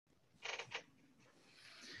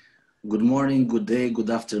Good morning, good day, good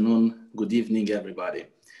afternoon, good evening, everybody.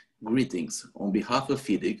 Greetings. On behalf of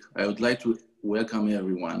FIDIC, I would like to welcome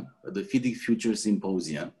everyone at the FIDIC Future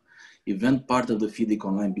Symposium, event part of the FIDIC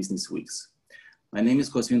Online Business Weeks. My name is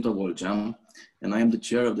Cosmin Tobolcea, and I am the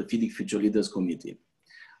chair of the FIDIC Future Leaders Committee.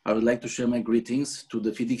 I would like to share my greetings to the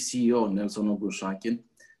FIDIC CEO, Nelson Ogunshakin,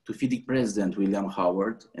 to FIDIC President, William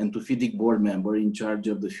Howard, and to FIDIC board member in charge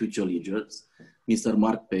of the Future Leaders, Mr.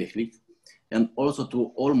 Mark Pehlig, and also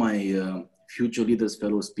to all my Future Leaders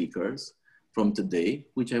fellow speakers from today,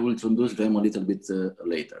 which I will introduce them a little bit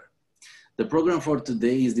later. The program for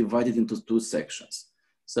today is divided into two sections.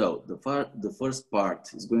 So the first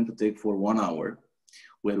part is going to take for 1 hour,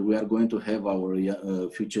 where we are going to have our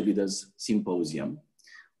Future Leaders Symposium.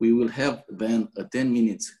 We will have then a 10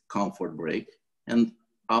 minutes comfort break, and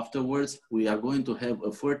afterwards we are going to have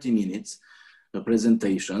a 40 minutes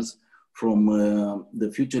presentations from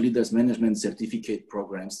the Future Leaders Management Certificate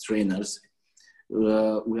Programs trainers. We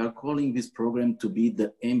are calling this program to be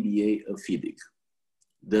the MBA of FIDIC.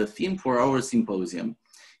 The theme for our symposium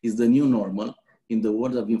is the new normal in the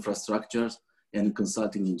world of infrastructures and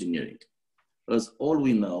consulting engineering. As all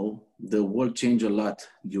we know, the world changed a lot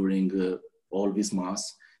during all these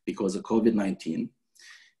months because of COVID-19.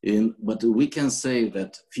 But we can say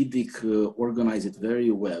that FIDIC organized it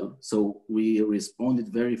very well, so we responded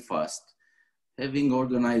very fast, having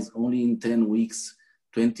organized only in 10 weeks,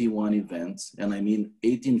 21 events, and I mean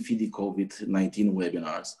 18 FIDIC COVID-19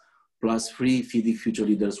 webinars, plus 3 FIDIC Future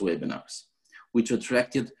Leaders webinars, which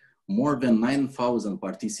attracted more than 9,000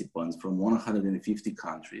 participants from 150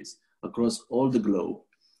 countries across all the globe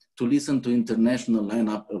to listen to international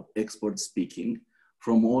lineup of experts speaking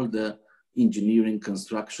from all the engineering,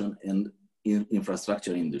 construction, and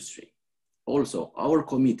infrastructure industry. Also, our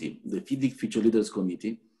committee, the FIDIC Future Leaders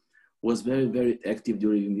Committee, was very, very active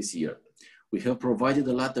during this year. We have provided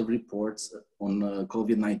a lot of reports on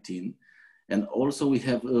COVID-19, and also we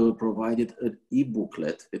have provided an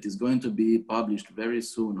e-booklet that is going to be published very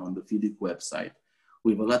soon on the FIDIC website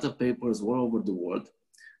with a lot of papers all over the world,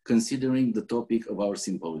 considering the topic of our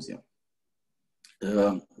symposium.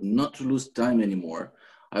 Not to lose time anymore,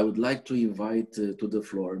 I would like to invite to the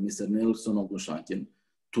floor Mr. Nelson Ogunshakin,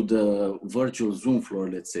 to the virtual Zoom floor,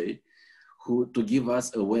 let's say, to give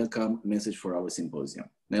us a welcome message for our symposium.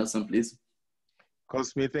 Nelson, please.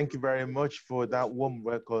 Cosmin, thank you very much for that warm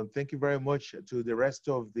welcome. Thank you very much to the rest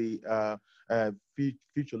of the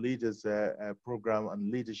Future Leaders program and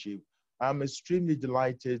leadership. I'm extremely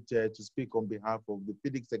delighted to speak on behalf of the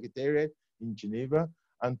FIDIC Secretariat in Geneva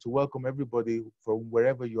and to welcome everybody from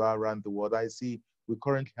wherever you are around the world. I see we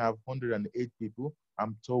currently have 108 people.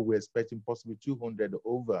 I'm told we're expecting possibly 200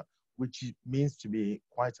 over, which means to me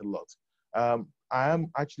quite a lot. I am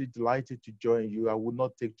actually delighted to join you. I will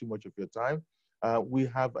not take too much of your time. We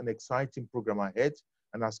have an exciting program ahead.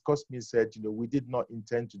 And as Cosmin said, we did not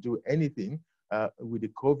intend to do anything with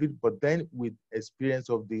the COVID, but then with experience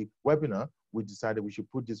of the webinar, we decided we should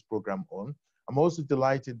put this program on. I'm also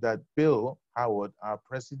delighted that Bill Howard, our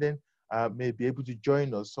president, may be able to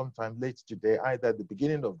join us sometime later today, either at the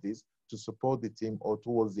beginning of this to support the team or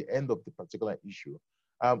towards the end of the particular issue.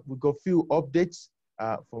 We've got a few updates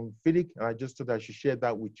from FIDIC, and I just thought I should share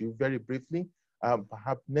that with you very briefly.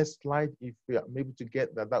 Perhaps next slide, if we are able to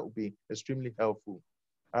get that, that would be extremely helpful.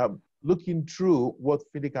 Looking through what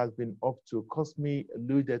FIDIC has been up to, Cosmin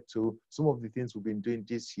alluded to some of the things we've been doing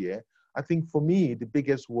this year. I think for me, the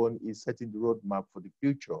biggest one is setting the roadmap for the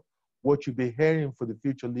future. What you'll be hearing for the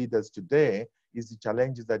future leaders today is the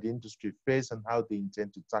challenges that the industry face and how they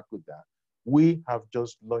intend to tackle that. We have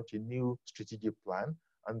just launched a new strategic plan,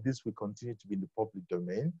 and this will continue to be in the public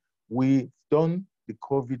domain. We've done the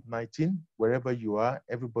COVID-19, wherever you are,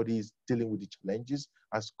 everybody is dealing with the challenges.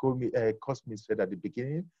 As Cosmin said at the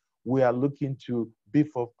beginning, we are looking to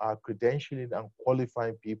beef up our credentialing and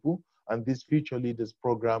qualifying people, and this Future Leaders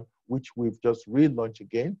program, which we've just relaunched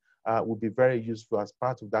again, will be very useful as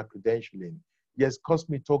part of that credentialing. Yes,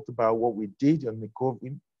 Cosmin talked about what we did on the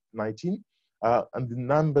COVID-19, and the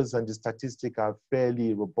numbers and the statistics are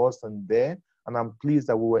fairly robust and there, and I'm pleased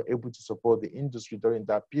that we were able to support the industry during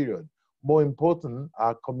that period. More important,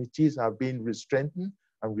 our committees have been strengthened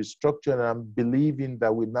and restructured, and I'm believing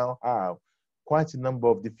that we now have quite a number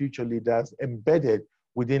of the future leaders embedded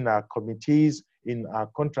within our committees, in our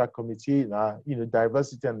contract committee, in our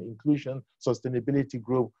diversity and inclusion, sustainability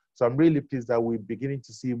group. So I'm really pleased that we're beginning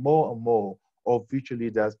to see more and more of future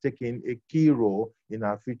leaders taking a key role in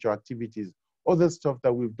our future activities. Other stuff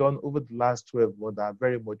that we've done over the last 12 months are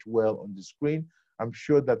very much well on the screen. I'm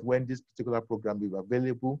sure that when this particular program is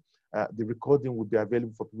available, the recording will be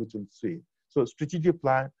available for people to see. So strategic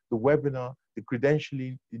plan, the webinar, the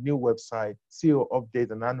credentialing, the new website, CEO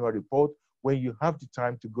update, and annual report. When you have the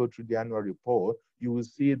time to go through the annual report, you will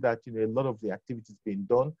see that a lot of the activities being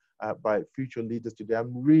done by future leaders today.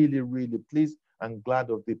 I'm really, really pleased and glad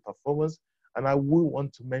of the performance. And I will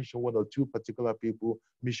want to mention one or two particular people.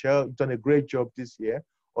 Michelle, you've done a great job this year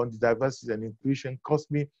on the diversity and inclusion.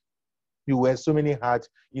 Cosmin, you wear so many hats,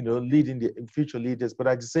 leading the future leaders, but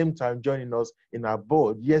at the same time joining us in our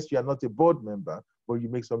board. Yes, you are not a board member, but you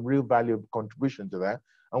make some real valuable contribution to that.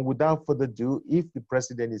 And without further ado, if the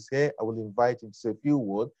president is here, I will invite him to say a few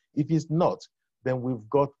words. If he's not, then we've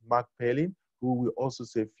got Mark Pehlig, who will also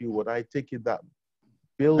say a few words. I take it that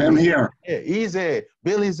Bill I am here. He's here.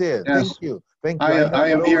 Bill is here. Yes. Thank you. Thank you. I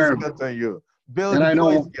am here. On you. Bill, and I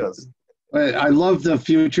know I love the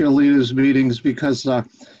Future Leaders meetings because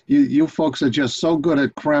you folks are just so good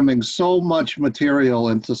at cramming so much material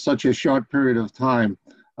into such a short period of time.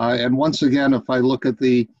 And once again, if I look at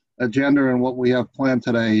the agenda and what we have planned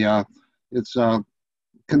today, it's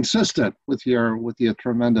consistent with your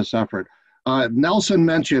tremendous effort. Nelson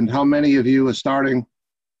mentioned how many of you are starting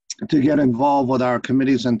to get involved with our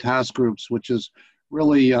committees and task groups, which is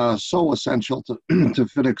really so essential to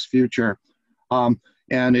FIDIC's future.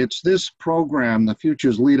 And it's this program, the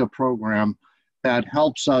Futures Leader program, that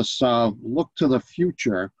helps us look to the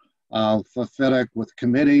future for FIDIC with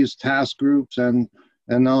committees, task groups, and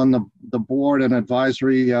on the board and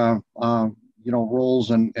advisory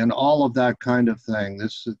roles and all of that kind of thing.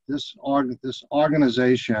 This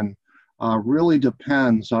organization really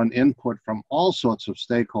depends on input from all sorts of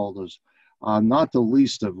stakeholders, not the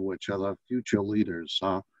least of which are the future leaders.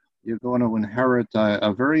 You're going to inherit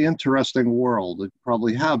a very interesting world. You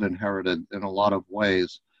probably have inherited in a lot of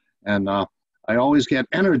ways. And I always get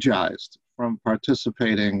energized from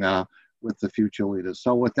participating with the future leaders.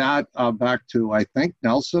 So with that, back to, I think,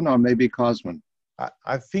 Nelson or maybe Cosmin.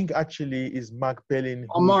 I think actually is Mark Pehlig.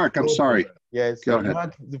 Oh, Mark, I'm sorry. Yes, go ahead.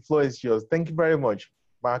 Mark, the floor is yours. Thank you very much,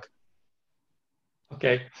 Mark.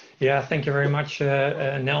 Okay, yeah, thank you very much,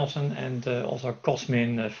 Nelson, and also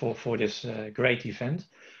Cosmin for this great event.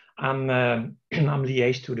 I'm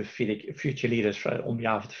liaised to the FIDIC Future Leaders on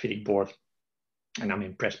behalf of the FIDIC board, and I'm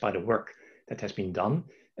impressed by the work that has been done,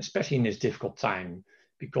 especially in this difficult time,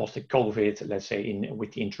 because the COVID, let's say,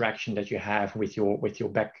 with the interaction that you have with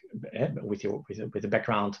the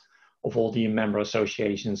background of all the member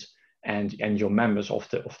associations and your members of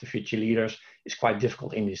the Future Leaders is quite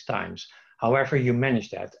difficult in these times. However, you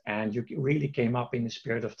managed that, and you really came up in the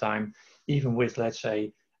spirit of time, even with, let's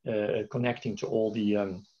say, connecting to all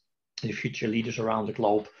the future leaders around the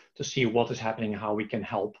globe to see what is happening, how we can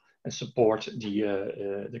help and support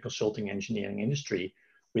the consulting engineering industry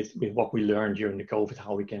with what we learned during the COVID,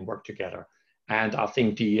 how we can work together. And I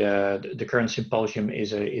think the current symposium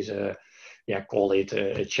is a call it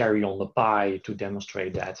a cherry on the pie to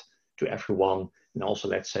demonstrate that to everyone, and also,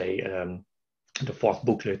 let's say, the fourth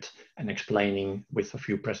booklet and explaining with a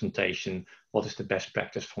few presentation what is the best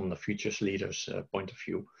practice from the Futures Leaders point of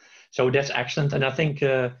view. So that's excellent, and I think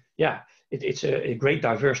it's a great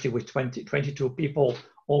diversity with 22 people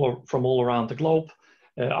from all around the globe.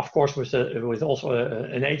 Of course, with also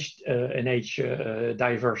an age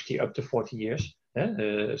diversity up to 40 years,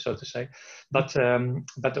 so to say. But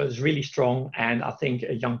it's really strong, and I think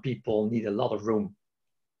young people need a lot of room.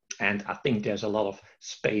 And I think there's a lot of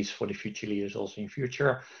space for the future leaders also in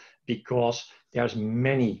future, because there's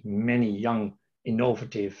many young,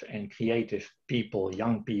 innovative and creative people,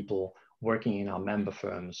 young people working in our member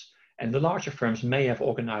firms. And the larger firms may have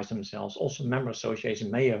organized themselves, also member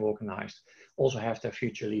associations may have organized, also have their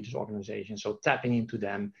future leaders organization. So tapping into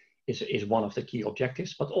them is one of the key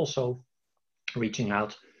objectives, but also reaching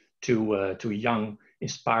out to young,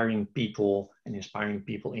 inspiring people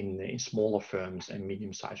in smaller firms and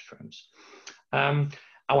medium-sized firms. I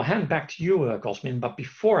will hand back to you, Cosmin, but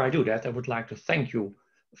before I do that, I would like to thank you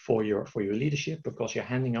for your leadership, because you're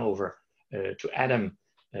handing over to Adam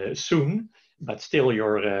soon, but still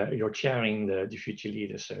you're chairing the Future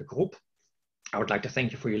Leaders group. I would like to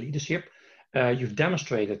thank you for your leadership. You've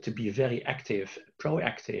demonstrated to be very active,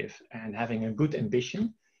 proactive, and having a good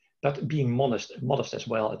ambition, but being modest as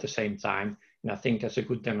well at the same time. And I think that's a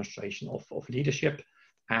good demonstration of leadership.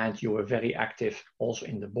 And you were very active also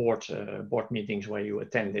in the board meetings where you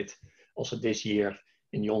attended. Also this year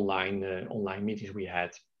in the online meetings we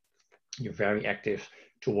had, you're very active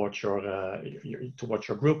towards your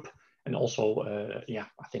group. And also,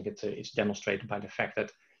 I think it's demonstrated by the fact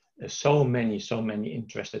that so many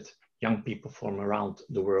interested young people from around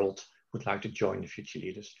the world would like to join the Future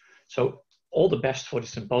Leaders. So all the best for the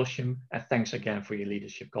symposium, and thanks again for your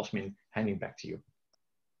leadership. Cosmin, handing back to you.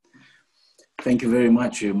 Thank you very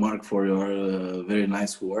much, Mark, for your very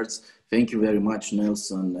nice words. Thank you very much,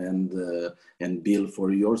 Nelson and Bill,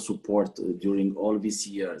 for your support during all these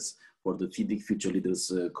years for the FIDIC Future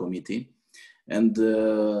Leaders Committee. And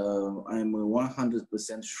I'm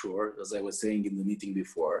 100% sure, as I was saying in the meeting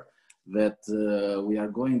before, that we are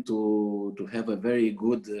going to have a very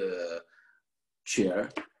good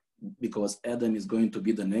chair, because Adam is going to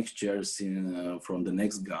be the next chair from the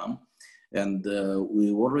next GAM. And we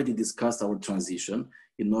already discussed our transition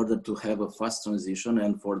in order to have a fast transition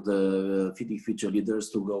and for the FIDIC Future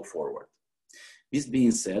Leaders to go forward. This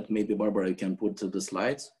being said, maybe Barbara, you can put the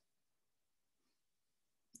slides.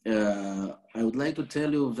 I would like to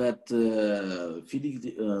tell you that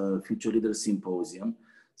FIDIC Future Leaders Symposium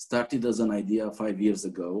started as an idea 5 years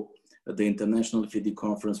ago at the International FIDIC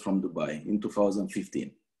Conference from Dubai in 2015.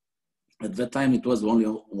 At that time, it was only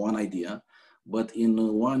one idea, but in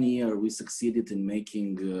 1 year, we succeeded in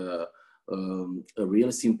making a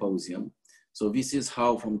real symposium. So this is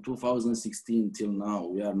how from 2016 till now,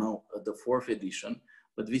 we are now at the 4th edition,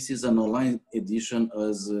 but this is an online edition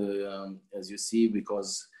as you see,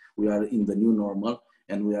 because we are in the new normal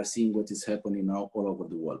and we are seeing what is happening now all over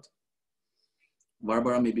the world.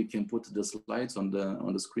 Barbara, maybe you can put the slides on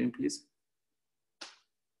the screen, please.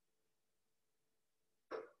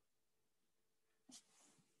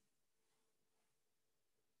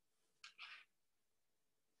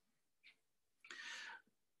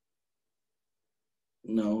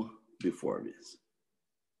 No, before this.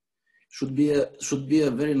 Should be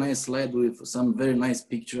a very nice slide with some very nice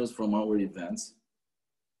pictures from our events.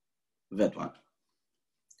 That one.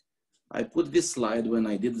 I put this slide when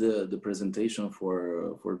I did the presentation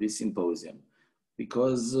for this symposium,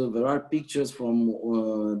 because there are pictures from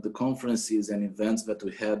the conferences and events that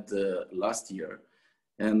we had last year.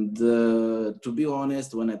 And to be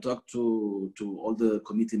honest, when I talked to all the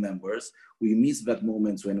committee members, we missed that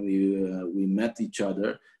moment when we met each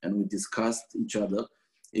other and we discussed each other.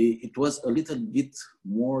 It was a little bit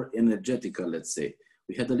more energetical, let's say.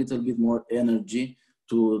 We had a little bit more energy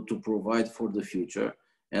to provide for the future,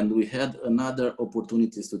 and we had another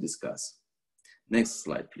opportunities to discuss. Next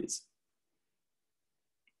slide, please.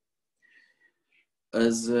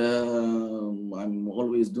 As I'm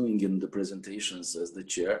always doing in the presentations as the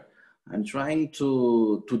chair, I'm trying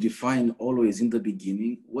to define always in the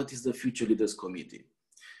beginning, what is the Future Leaders Committee?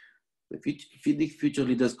 The FIDIC Future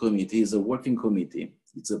Leaders Committee is a working committee.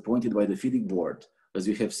 It's appointed by the FIDIC board. As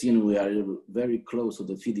you have seen, we are very close to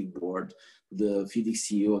the FIDIC board, the FIDIC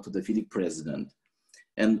CEO, to the FIDIC president.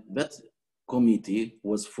 And that committee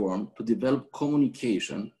was formed to develop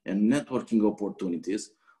communication and networking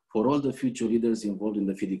opportunities for all the future leaders involved in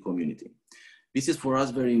the FIDIC community. This is for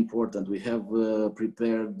us very important. We have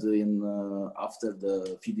prepared after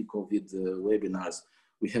the FIDIC COVID webinars,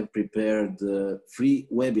 we have prepared 3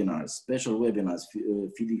 webinars, special webinars,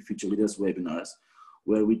 FIDIC Future Leaders webinars,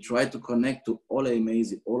 where we try to connect to all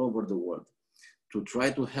AMAs all over the world, to try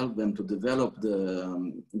to help them to develop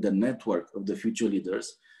the network of the future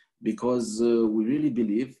leaders, because we really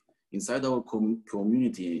believe inside our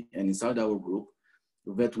community and inside our group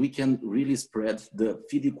that we can really spread the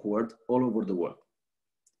FIDIC word all over the world.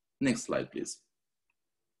 Next slide, please.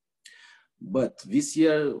 But this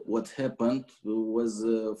year, what happened was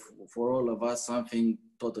for all of us something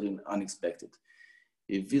totally unexpected.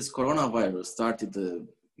 If this coronavirus started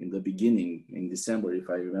in the beginning, in December, if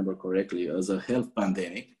I remember correctly, as a health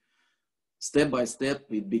pandemic, step by step,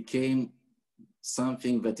 it became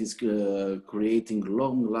something that is creating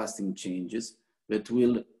long-lasting changes that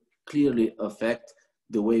will clearly affect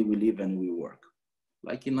the way we live and we work.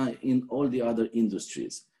 Like in all the other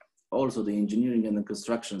industries, also the engineering and the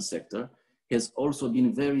construction sector has also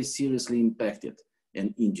been very seriously impacted,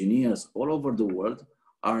 and engineers all over the world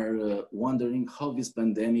are wondering how this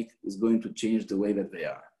pandemic is going to change the way that they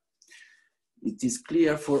are. It is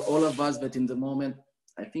clear for all of us that in the moment,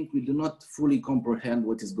 I think we do not fully comprehend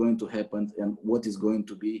what is going to happen and what is going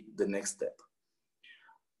to be the next step.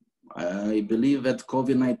 I believe that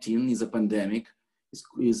COVID-19 is a pandemic,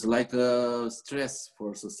 is like a stress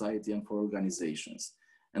for society and for organizations.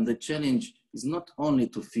 And the challenge is not only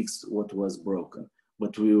to fix what was broken,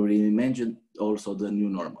 but we will reimagine also the new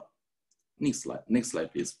normal. Next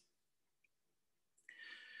slide, please.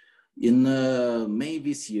 In May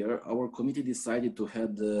this year, our committee decided to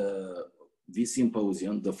have this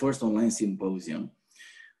symposium, the first online symposium,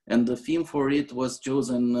 and the theme for it was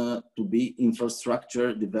chosen to be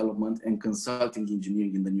infrastructure development and consulting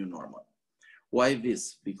engineering in the new normal. Why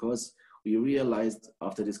this? Because we realized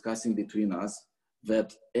after discussing between us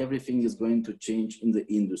that everything is going to change in the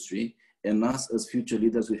industry, and us as future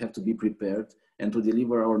leaders, we have to be prepared and to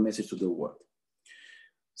deliver our message to the world.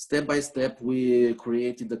 Step by step, we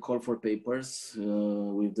created the call for papers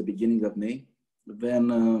with the beginning of May.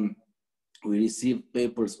 Then we received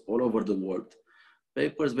papers all over the world,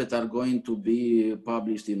 papers that are going to be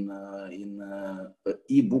published in an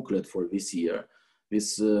e-booklet for this year.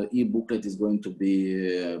 This e-booklet is going to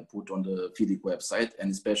be put on the FIDIC website, and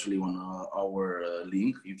especially on our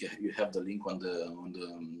link. You have the link on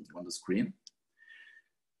the screen.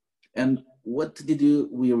 And what did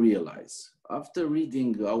we realize? After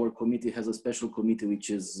reading, our committee has a special committee which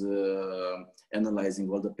is analyzing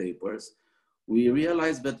all the papers. We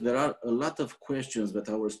realized that there are a lot of questions that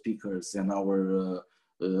our speakers and our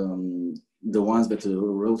the ones that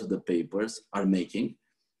wrote the papers are making.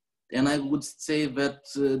 And I would say that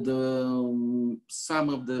some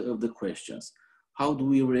of the questions, how do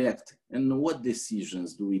we react and what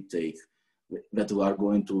decisions do we take that are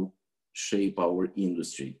going to shape our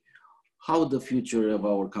industry? How the future of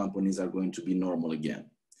our companies are going to be normal again?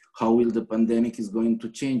 How will the pandemic is going to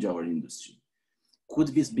change our industry? Could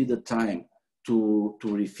this be the time to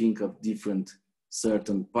rethink of different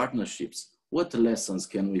certain partnerships? What lessons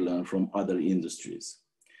can we learn from other industries?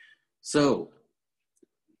 So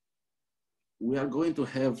we are going to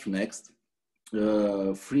have next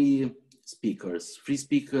three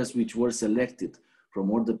speakers which were selected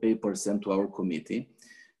from all the papers sent to our committee.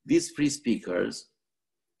 These three speakers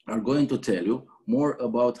are going to tell you more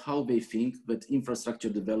about how they think that infrastructure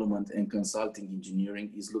development and consulting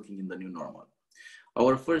engineering is looking in the new normal.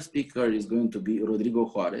 Our first speaker is going to be Rodrigo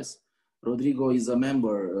Juarez. Rodrigo is a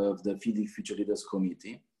member of the FIDIC Future Leaders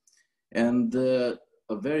Committee and a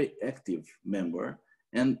very active member.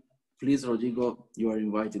 And please, Rodrigo, you are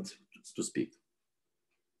invited to speak.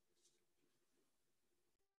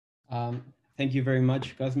 Thank you very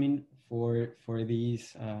much, Cosmin, for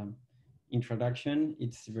this introduction.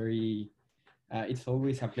 It's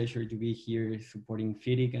always a pleasure to be here supporting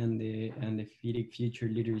FIDIC and the FIDIC Future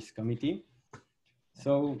Leaders Committee.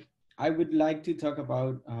 So I would like to talk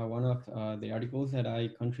about one of the articles that I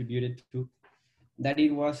contributed to, that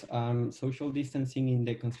it was social distancing in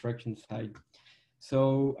the construction site.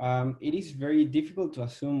 So it is very difficult to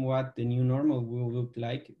assume what the new normal will look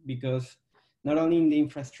like, because not only in the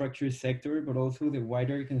infrastructure sector, but also the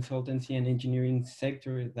wider consultancy and engineering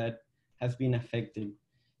sector that has been affected.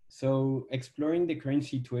 So exploring the current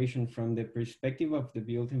situation from the perspective of the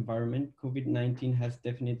built environment, COVID-19 has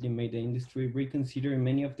definitely made the industry reconsider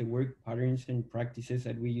many of the work patterns and practices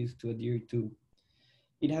that we used to adhere to.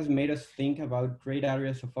 It has made us think about great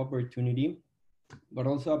areas of opportunity, but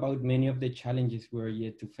also about many of the challenges we are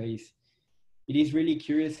yet to face. It is really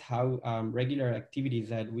curious how regular activities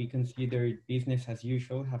that we considered business as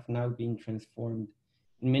usual have now been transformed.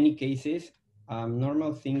 In many cases,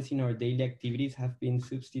 normal things in our daily activities have been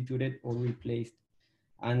substituted or replaced,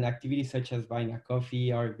 and activities such as buying a coffee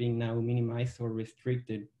are being now minimized or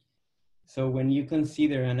restricted. So when you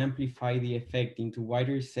consider and amplify the effect into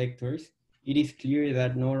wider sectors, it is clear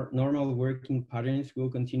that normal working patterns will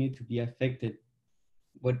continue to be affected.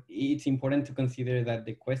 But it's important to consider that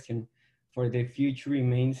the question for the future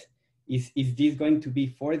remains, is this going to be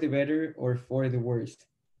for the better or for the worse?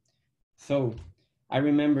 So I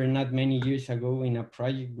remember not many years ago in a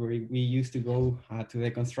project where we used to go to the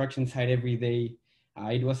construction site every day.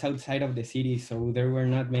 It was outside of the city, so there were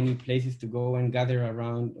not many places to go and gather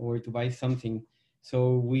around or to buy something.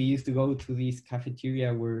 So we used to go to this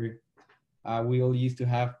cafeteria where we all used to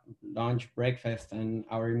have lunch, breakfast, and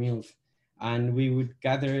our meals. And we would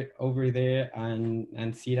gather over there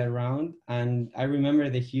and sit around. And I remember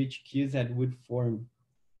the huge queues that would form,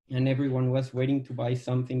 and everyone was waiting to buy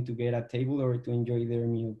something to get a table or to enjoy their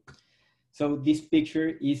meal. So this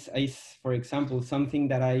picture is for example, something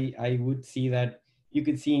that I would see that you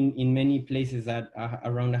could see in many places, that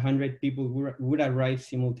around 100 people would arrive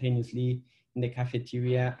simultaneously in the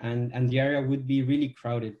cafeteria, and the area would be really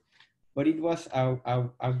crowded. But it was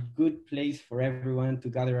a good place for everyone to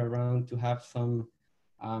gather around, to have some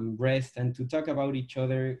rest and to talk about each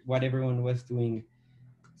other, what everyone was doing.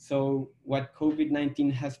 So what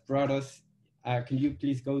COVID-19 has brought us, can you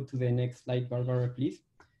please go to the next slide, Barbara, please?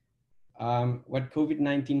 What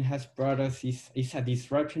COVID-19 has brought us is a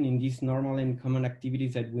disruption in these normal and common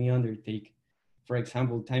activities that we undertake. For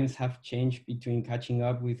example, times have changed between catching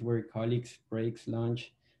up with work colleagues, breaks,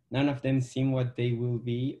 lunch. None of them seem what they will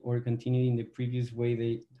be or continue in the previous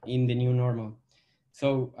way in the new normal.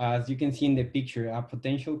 So as you can see in the picture, a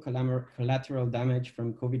potential collateral damage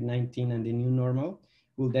from COVID-19 and the new normal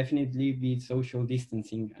will definitely be social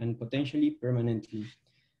distancing, and potentially permanently.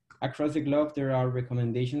 Across the globe, there are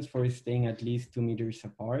recommendations for staying at least 2 meters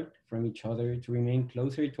apart from each other, to remain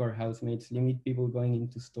closer to our housemates, limit people going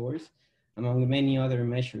into stores, among many other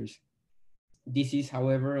measures. This is,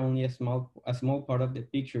 however, only a small part of the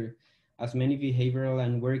picture, as many behavioral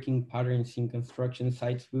and working patterns in construction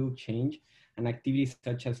sites will change, and activities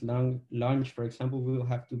such as lunch, for example, will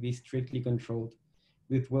have to be strictly controlled,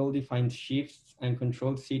 with well-defined shifts and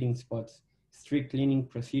controlled seating spots. Strict cleaning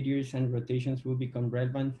procedures and rotations will become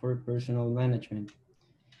relevant for personal management.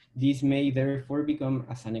 This may therefore become,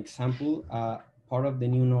 as an example, part of the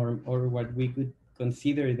new norm, or what we could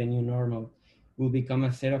consider the new normal, will become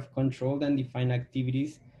a set of controlled and defined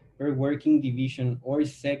activities per working division or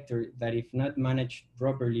sector that, if not managed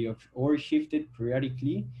properly or shifted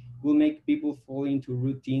periodically, will make people fall into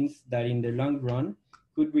routines that in the long run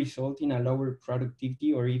could result in a lower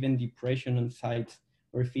productivity or even depression on sites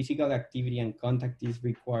where physical activity and contact is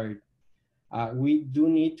required. We do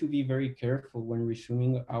need to be very careful when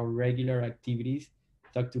resuming our regular activities,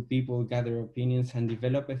 talk to people, gather opinions, and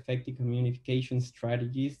develop effective communication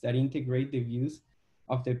strategies that integrate the views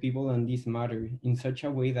of the people on this matter in such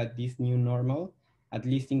a way that this new normal, at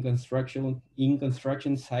least in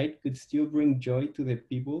construction site, could still bring joy to the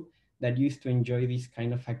people that used to enjoy these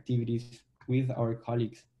kind of activities with our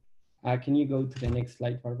colleagues. Can you go to the next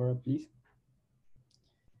slide, Barbara, please?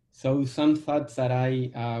 So some thoughts that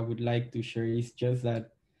I would like to share is just that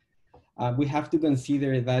we have to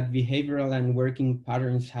consider that behavioral and working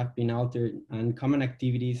patterns have been altered, and common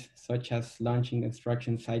activities such as lunch in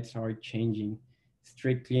construction sites are changing.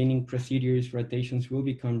 Strict cleaning procedures, rotations will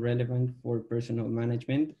become relevant for personal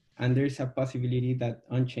management, and there's a possibility that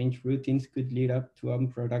unchanged routines could lead up to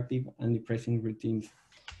unproductive and depressing routines.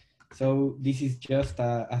 So this is just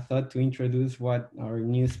a thought to introduce what our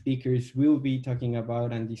new speakers will be talking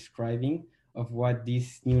about and describing of what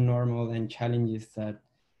this new normal and challenges that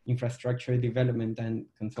infrastructure development and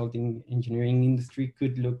consulting engineering industry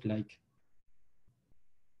could look like.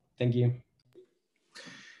 Thank you.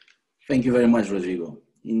 Thank you very much, Rodrigo.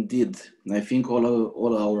 Indeed, I think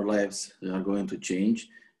all our lives are going to change,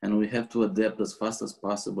 and we have to adapt as fast as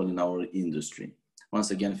possible in our industry.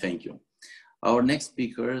 Once again, thank you. Our next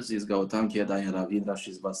speakers is Gautam, Chheda, and Ravindra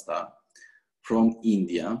Shrivastava from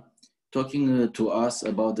India, talking to us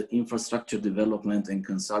about the infrastructure development and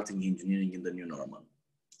consulting engineering in the new normal.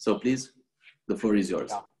 So please, the floor is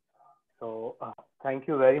yours. Yeah. So thank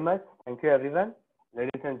you very much. Thank you, everyone,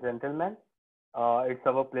 ladies and gentlemen. It's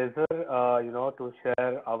our pleasure, to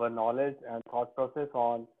share our knowledge and thought process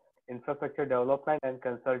on infrastructure development and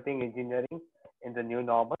consulting engineering in the new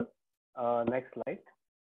normal. Next slide.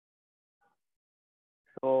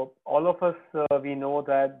 So all of us, we know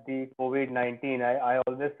that the COVID-19, I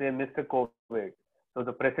always say Mr. COVID. So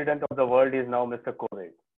the president of the world is now Mr.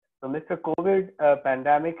 COVID. So Mr. COVID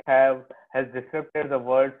pandemic has disrupted the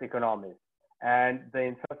world's economy, and the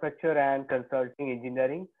infrastructure and consulting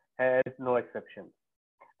engineering has no exception.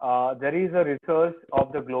 There is a research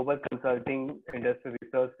of the global consulting industry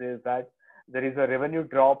research says that there is a revenue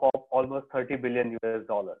drop of almost $30 billion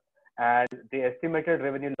US. And the estimated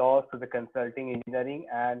revenue loss to the consulting engineering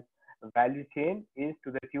and value chain is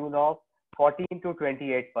to the tune of 14 to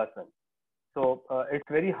 28%. So it's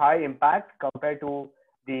very high impact compared to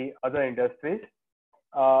the other industries.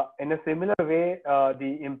 In a similar way,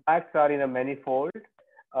 the impacts are in a manifold,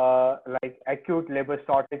 like acute labor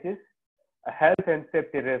shortages, health and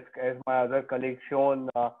safety risk, as my other colleague shown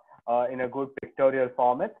in a good pictorial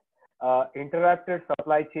format, interrupted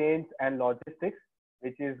supply chains and logistics,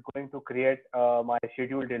 which is going to create my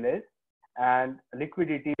schedule delays, and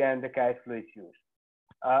liquidity and the cash flow issues.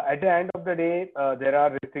 At the end of the day, there are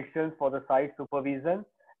restrictions for the site supervision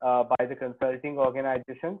by the consulting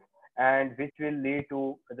organizations, and which will lead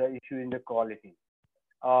to the issue in the quality.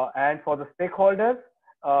 And for the stakeholders,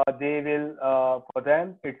 they will, for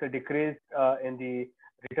them, it's a decrease in the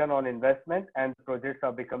return on investment, and projects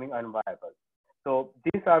are becoming unviable. So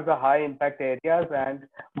these are the high impact areas, and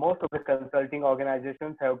most of the consulting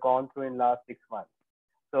organizations have gone through in last 6 months.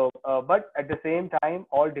 So, but at the same time,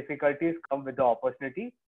 all difficulties come with the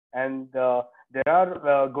opportunity, and there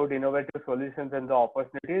are good innovative solutions and the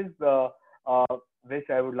opportunities which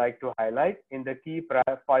I would like to highlight in the key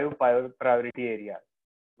 5 priority areas.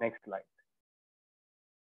 Next slide.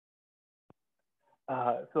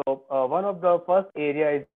 So one of the first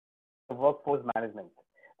area is workforce management.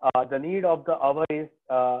 The need of the hour is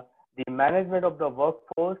the management of the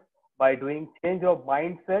workforce by doing change of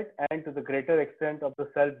mindset and to the greater extent of the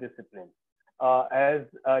self-discipline, as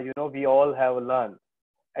we all have learned.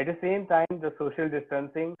 At the same time, the social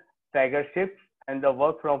distancing, stagger shifts, and the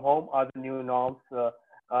work from home are the new norms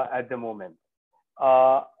at the moment.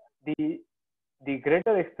 The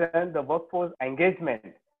greater extent, the workforce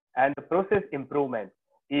engagement and the process improvement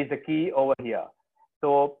is the key over here.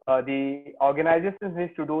 So the organizations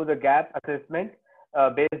need to do the gap assessment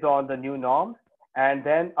based on the new norms, and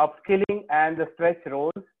then upskilling and the stretch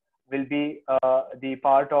roles will be the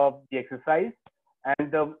part of the exercise,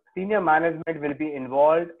 and the senior management will be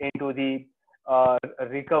involved into the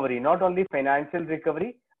recovery, not only financial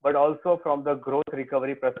recovery, but also from the growth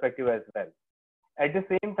recovery perspective as well. At the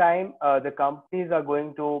same time, the companies are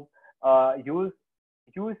going to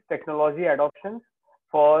use technology adoptions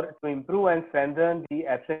to improve and strengthen the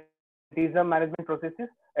absenteeism management processes.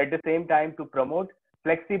 At the same time, to promote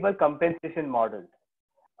flexible compensation models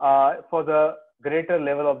for the greater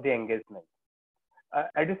level of the engagement.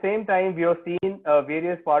 At the same time, we have seen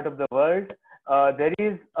various parts of the world. There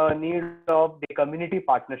is a need of the community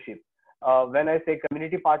partnership. When I say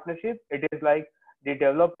community partnership, it is like the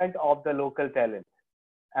development of the local talent,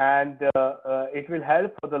 and it will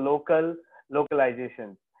help for the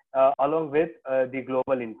localization along with the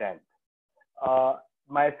global intent.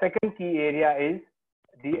 My second key area is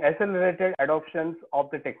the accelerated adoptions of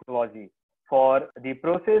the technology for the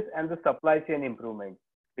process and the supply chain improvement,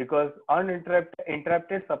 because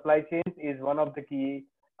uninterrupted supply chains is one of the key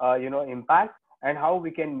impacts, and how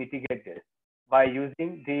we can mitigate this by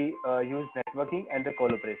using the networking and the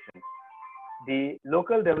collaboration. The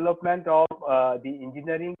local development of the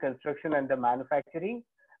engineering, construction, and the manufacturing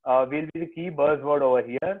will be the key buzzword over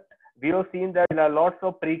here. We have seen that there are lots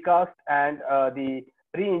of precast and the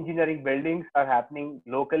pre-engineering buildings are happening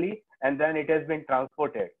locally, and then it has been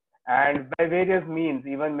transported. And by various means,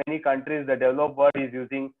 even many countries, the developed world is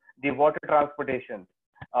using the water transportation,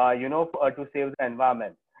 to save the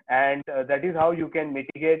environment. And that is how you can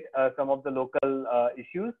mitigate some of the local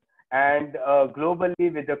issues. And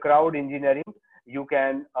globally, with the crowd engineering, you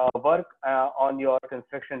can work on your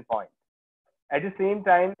construction point. At the same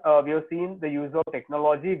time, we have seen the use of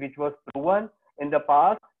technology, which was proven in the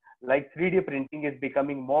past, like 3D printing is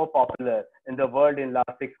becoming more popular in the world in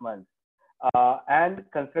last 6 months, and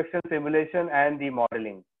construction simulation and the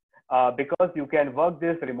modeling, because you can work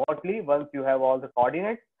this remotely once you have all the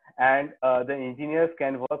coordinates, and the engineers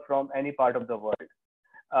can work from any part of the world.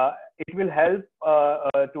 It will help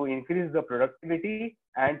to increase the productivity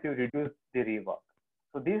and to reduce the rework.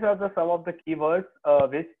 So these are some of the keywords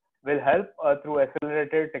which will help through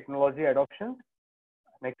accelerated technology adoption.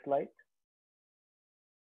 Next slide.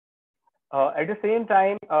 At the same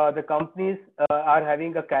time, the companies are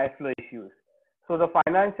having a cash flow issues. So the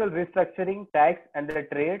financial restructuring, tax, and the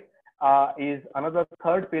trade is another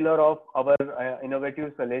third pillar of our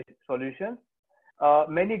innovative solutions.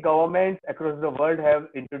 Many governments across the world have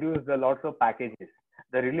introduced lots of packages,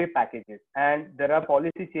 the relief packages, and there are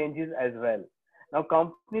policy changes as well. Now,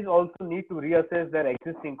 companies also need to reassess their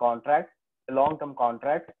existing contracts, the long-term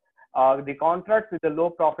contracts, the contracts with the low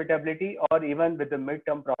profitability or even with the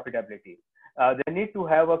mid-term profitability. They need to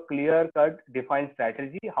have a clear-cut, defined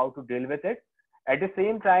strategy how to deal with it. At the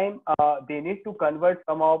same time, they need to convert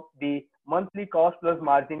some of the monthly cost plus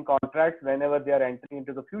margin contracts whenever they are entering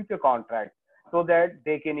into the future contracts, so that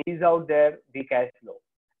they can ease out the cash flow.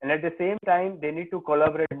 And at the same time, they need to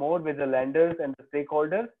collaborate more with the lenders and the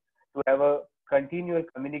stakeholders to have a continual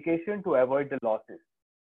communication to avoid the losses.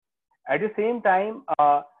 At the same time,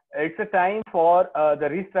 it's a time for the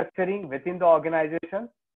restructuring within the organization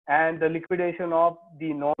and the liquidation of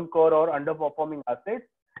the non-core or underperforming assets,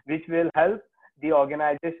 which will help the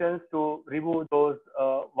organizations to remove those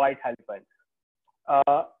white elephants.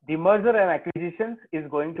 The merger and acquisitions is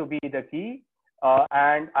going to be the key,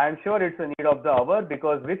 and I'm sure it's a need of the hour,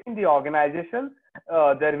 because within the organization,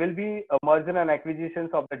 there will be a merger and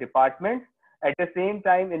acquisitions of the departments. At the same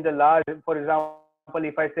time, in the large, for example,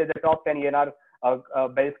 if I say the top 10 ENR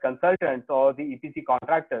based consultants or the EPC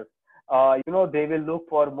contractors, they will look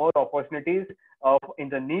for more opportunities in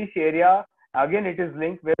the niche area. Again, it is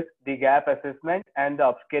linked with the gap assessment and the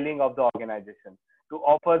upscaling of the organization to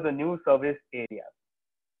offer the new service areas.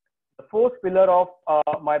 The fourth pillar of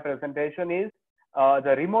my presentation is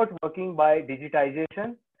the remote working by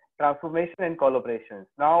digitization, transformation, and collaborations.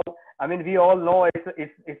 Now, I mean, we all know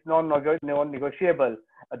it's non-negotiable.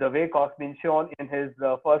 The way Cosmin shown in his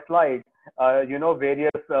first slide,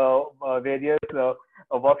 various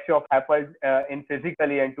workshops happened in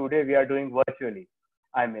physically, and today we are doing virtually.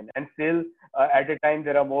 I mean, and still at a time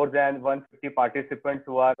there are more than 150 participants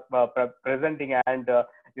who are presenting and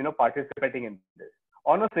participating in this.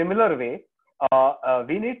 On a similar way,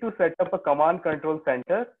 we need to set up a command control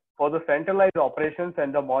center for the centralized operations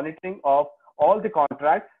and the monitoring of all the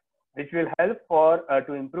contracts, which will help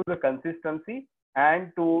to improve the consistency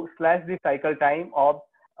and to slash the cycle time of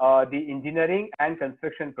the engineering and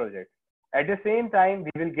construction projects. At the same time,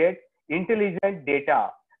 we will get intelligent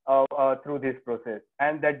data through this process,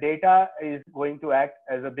 and that data is going to act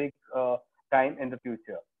as a big time in the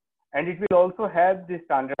future. And it will also have the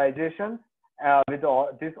standardization with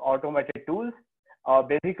these automated tools,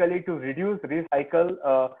 basically to reduce, recycle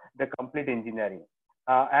the complete engineering.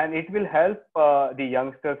 And it will help the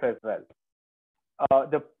youngsters as well.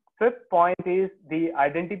 The fifth point is the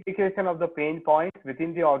identification of the pain points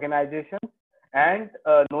within the organization, and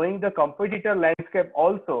knowing the competitor landscape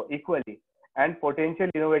also equally, and potential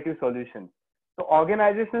innovative solutions. So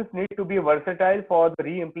organizations need to be versatile for the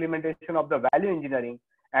re-implementation of the value engineering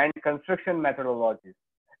and construction methodologies,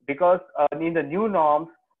 because in the new norms,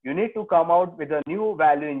 you need to come out with a new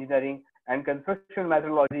value engineering and construction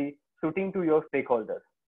methodology suiting to your stakeholders.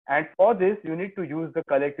 And for this, you need to use the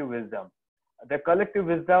collective wisdom. The collective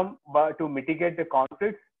wisdom to mitigate the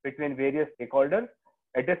conflicts between various stakeholders,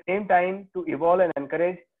 at the same time to evolve and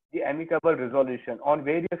encourage the amicable resolution on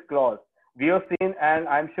various clauses. We have seen, and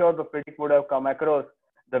I'm sure the FIDIC would have come across,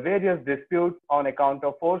 the various disputes on account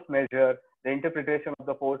of force measure, the interpretation of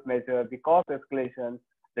the force measure, the cost escalation,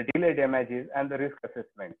 the delay damages, and the risk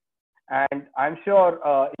assessment. And I'm sure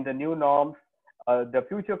in the new norms, the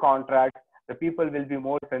future contracts, the people will be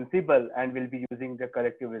more sensible and will be using the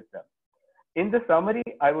collective wisdom. In the summary,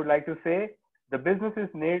 I would like to say the businesses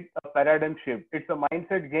need a paradigm shift. It's a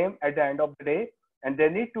mindset game at the end of the day, and they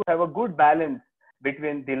need to have a good balance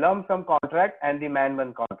between the lump sum contract and the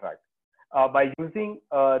man-man contract. By using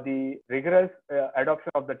the rigorous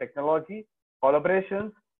adoption of the technology,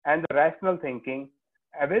 collaborations, and the rational thinking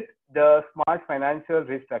with the smart financial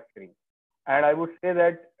restructuring. And I would say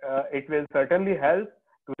that it will certainly help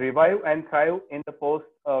to revive and thrive in the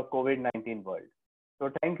post-COVID-19 world.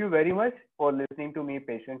 So thank you very much for listening to me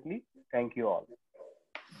patiently. Thank you all.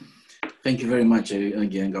 Thank you very much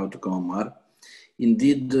again, Gautam.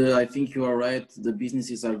 Indeed, I think you are right. The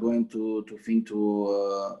businesses are going to think to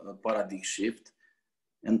a paradigm shift,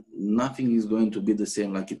 and nothing is going to be the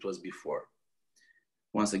same like it was before.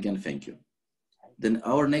 Once again, thank you. Then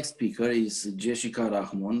our next speaker is Jeshika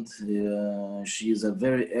Ramchund. She is a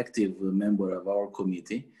very active member of our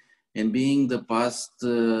committee, and being the past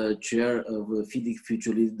chair of FIDIC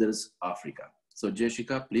Future Leaders Africa. So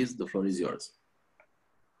Jeshika, please, the floor is yours.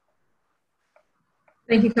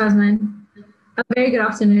 Thank you, Cosmin. A very good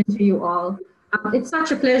afternoon to you all. It's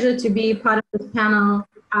such a pleasure to be part of this panel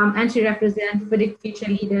and to represent FIDIC Future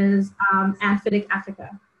Leaders and FIDIC Africa.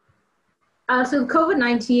 So the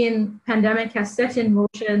COVID-19 pandemic has set in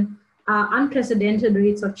motion unprecedented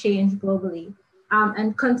rates of change globally.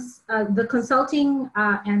 And the consulting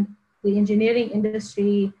and the engineering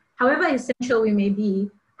industry, however essential we may be,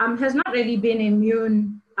 has not really been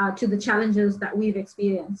immune to the challenges that we've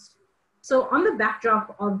experienced. So on the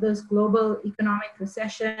backdrop of this global economic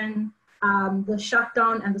recession, the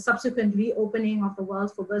shutdown and the subsequent reopening of the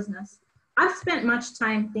world for business, I've spent much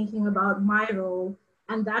time thinking about my role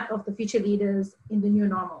and that of the future leaders in the new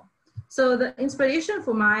normal. So the inspiration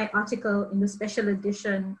for my article in the special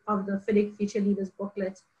edition of the FIDIC Future Leaders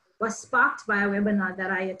booklet was sparked by a webinar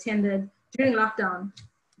that I attended during lockdown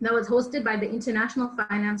that was hosted by the International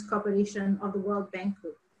Finance Corporation of the World Bank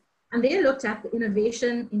Group. And they looked at the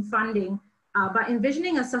innovation in funding by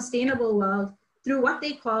envisioning a sustainable world through what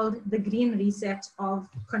they called the green reset of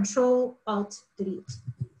Control, Alt, Delete.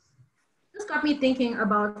 This got me thinking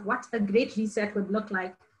about what a great reset would look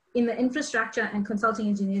like in the infrastructure and consulting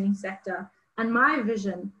engineering sector. And my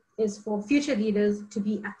vision is for future leaders to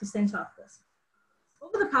be at the center of this.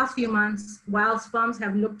 Over the past few months, whilst firms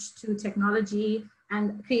have looked to technology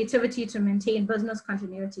and creativity to maintain business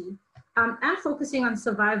continuity, and focusing on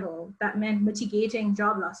survival, that meant mitigating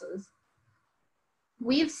job losses,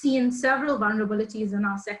 we've seen several vulnerabilities in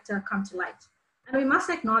our sector come to light. And we must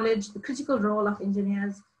acknowledge the critical role of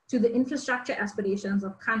engineers to the infrastructure aspirations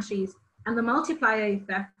of countries and the multiplier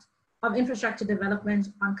effect of infrastructure development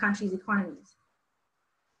on countries' economies.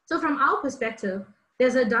 So from our perspective,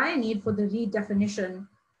 there's a dire need for the redefinition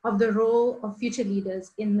of the role of future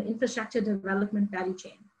leaders in the infrastructure development value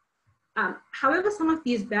chain. However, some of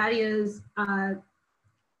these barriers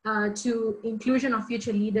to inclusion of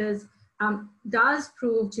future leaders does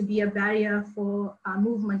prove to be a barrier for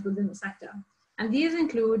movement within the sector. And these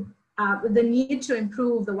include the need to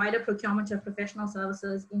improve the wider procurement of professional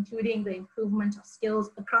services, including the improvement of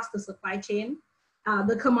skills across the supply chain,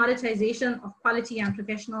 the commoditization of quality and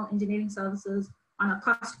professional engineering services on a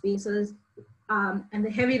cost basis, and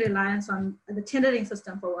the heavy reliance on the tendering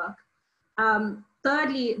system for work.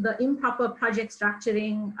 Thirdly, the improper project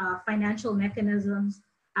structuring, financial mechanisms,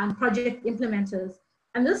 and project implementers.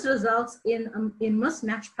 And this results in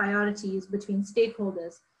mismatched priorities between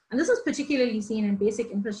stakeholders, And this is particularly seen in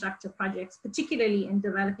basic infrastructure projects, particularly in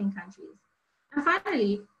developing countries. And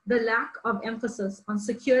finally, the lack of emphasis on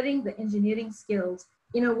securing the engineering skills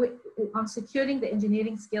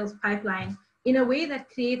pipeline in a way that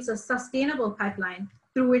creates a sustainable pipeline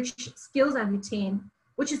through which skills are retained,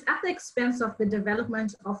 which is at the expense of the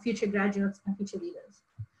development of future graduates and future leaders.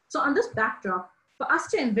 So on this backdrop, for us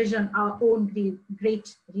to envision our own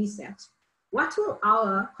great reset, what will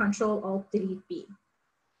our Control-Alt-Delete be?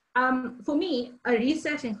 For me, a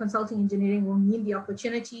reset in consulting engineering will mean the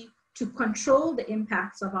opportunity to control the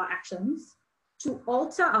impacts of our actions, to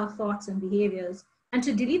alter our thoughts and behaviors, and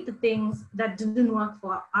to delete the things that didn't work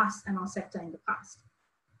for us and our sector in the past.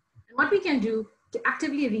 And what we can do to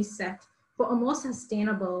actively reset for a more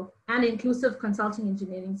sustainable and inclusive consulting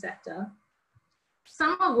engineering sector,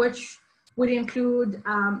 some of which would include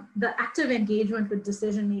the active engagement with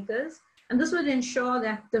decision makers, and this would ensure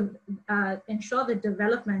that the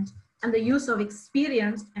development and the use of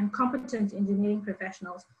experienced and competent engineering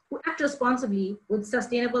professionals who act responsibly with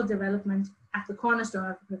sustainable development at the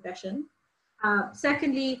cornerstone of the profession.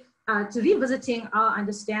 Secondly, to revisiting our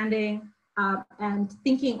understanding and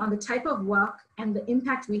thinking on the type of work and the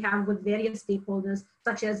impact we have with various stakeholders,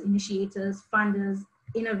 such as initiators, funders,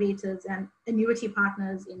 innovators, and annuity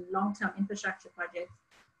partners in long-term infrastructure projects.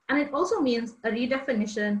 And it also means a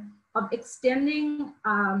redefinition of extending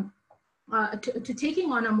to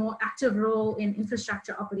taking on a more active role in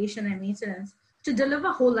infrastructure operation and maintenance to deliver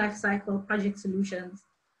whole life cycle project solutions.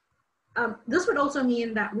 This would also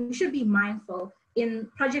mean that we should be mindful in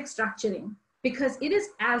project structuring, because it is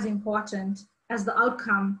as important as the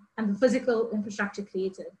outcome and the physical infrastructure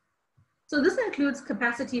created. So this includes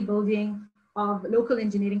capacity building of local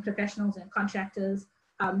engineering professionals and contractors,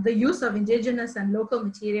 the use of indigenous and local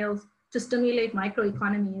materials to stimulate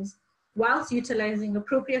microeconomies, whilst utilizing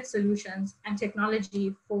appropriate solutions and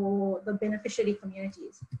technology for the beneficiary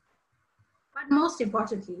communities. But most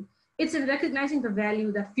importantly, it's in recognizing the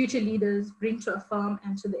value that future leaders bring to a firm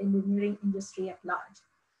and to the engineering industry at large.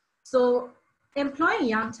 So employing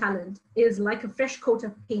young talent is like a fresh coat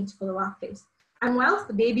of paint for the workplace. And whilst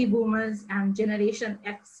the baby boomers and Generation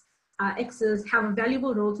X's have a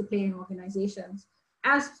valuable role to play in organizations,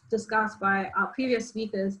 as discussed by our previous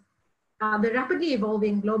speakers, the rapidly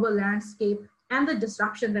evolving global landscape and the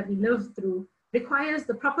disruption that we live through requires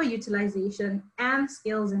the proper utilization and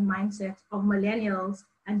skills and mindset of millennials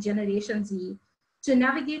and Generation Z to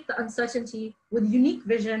navigate the uncertainty with unique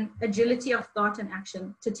vision, agility of thought and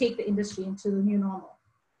action to take the industry into the new normal.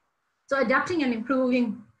 So adapting and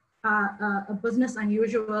improving a business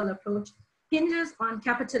unusual approach hinges on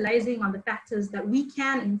capitalizing on the factors that we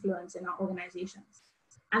can influence in our organizations.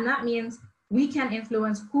 And that means we can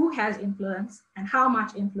influence who has influence and how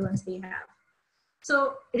much influence they have.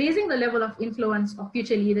 So raising the level of influence of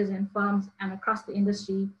future leaders in firms and across the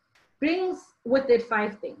industry brings with it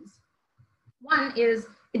 5 things. 1 is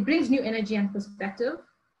it brings new energy and perspective.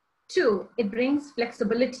 2, it brings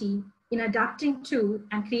flexibility in adapting to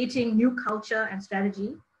and creating new culture and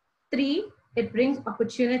strategy. 3, it brings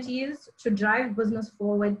opportunities to drive business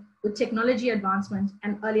forward with technology advancement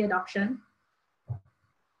and early adoption.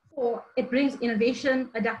 4, it brings innovation,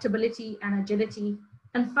 adaptability, and agility.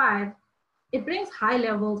 And 5, it brings high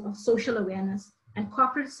levels of social awareness and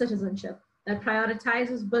corporate citizenship that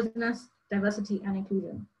prioritizes business, diversity, and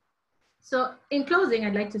inclusion. So in closing,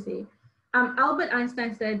 I'd like to say, Albert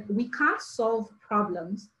Einstein said, we can't solve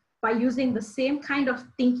problems by using the same kind of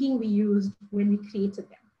thinking we used when we created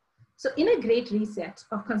them. So in a great reset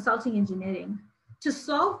of consulting engineering, to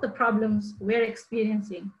solve the problems we're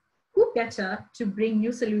experiencing, who better to bring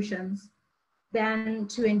new solutions than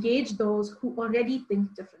to engage those who already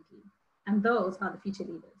think differently? And those are the future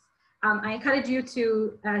leaders. I encourage you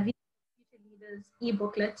to read the Future Leaders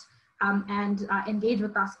e-booklet and engage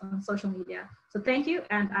with us on social media. So thank you,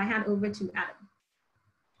 and I hand over to Adam.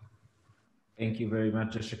 Thank you very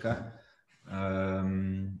much, Jeshika.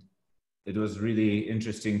 It was really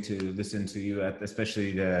interesting to listen to you,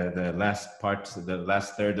 especially the last part, the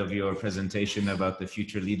last third of your presentation about the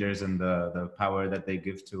future leaders and the power that they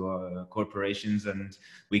give to corporations. And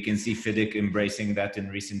we can see FIDIC embracing that in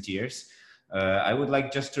recent years. I would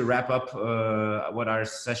like just to wrap up what our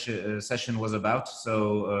session was about.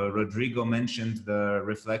 So Rodrigo mentioned the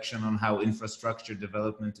reflection on how infrastructure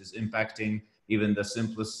development is impacting even the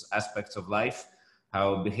simplest aspects of life,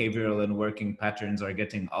 how behavioral and working patterns are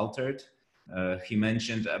getting altered. He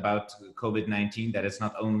mentioned about COVID-19, that it's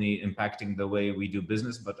not only impacting the way we do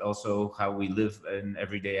business, but also how we live in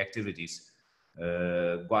everyday activities.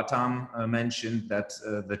 Gautam mentioned that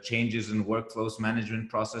the changes in workflows management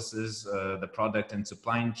processes, the product and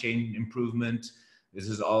supply chain improvement, This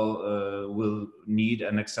is all will need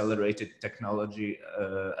an accelerated technology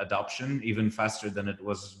adoption, even faster than it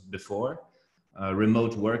was before.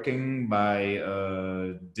 Remote working by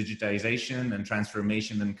digitization and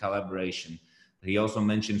transformation and collaboration. He also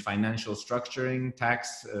mentioned financial structuring,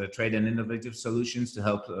 tax, trade and innovative solutions to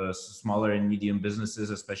help smaller and medium businesses,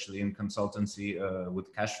 especially in consultancy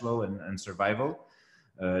with cash flow and survival.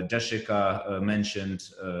 Jeshika mentioned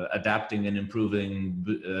adapting and improving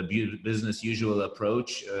business usual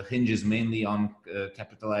approach hinges mainly on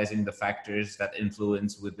capitalizing the factors that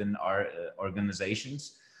influence within our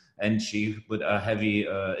organizations. And she put a heavy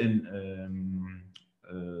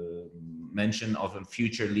mention of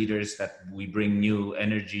future leaders that we bring new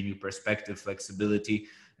energy, new perspective, flexibility,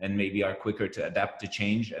 and maybe are quicker to adapt to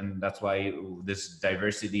change. And that's why this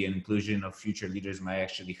diversity and inclusion of future leaders might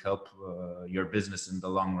actually help your business in the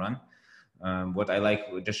long run. What I like,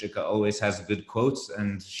 Jeshika always has good quotes,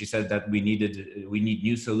 and she said that we need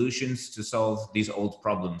new solutions to solve these old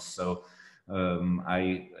problems. So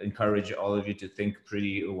I encourage all of you to think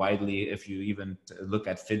pretty widely. If you even look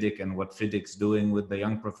at FIDIC and what FIDIC's doing with the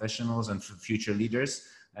young professionals and future leaders,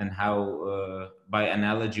 and how by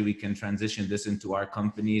analogy we can transition this into our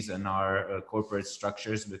companies and our corporate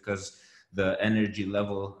structures, because the energy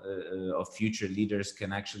level of future leaders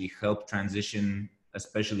can actually help transition,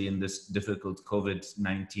 especially in this difficult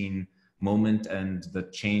COVID-19 moment and the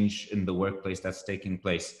change in the workplace that's taking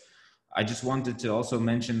place. I just wanted to also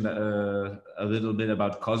mention a little bit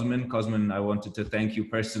about Cosmin. Cosmin, I wanted to thank you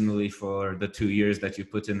personally for the 2 years that you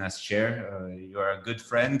put in as chair. You are a good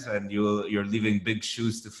friend, and you're leaving big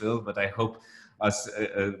shoes to fill, but I hope us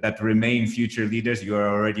that remain future leaders, you are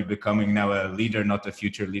already becoming now a leader, not a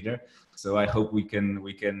future leader. So I hope we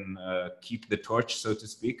can keep the torch, so to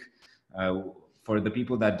speak. For the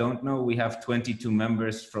people that don't know, we have 22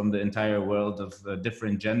 members from the entire world of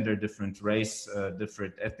different gender, different race,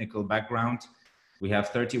 different ethnical background. We have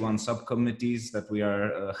 31 subcommittees that we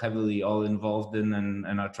are heavily all involved in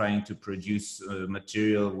and are trying to produce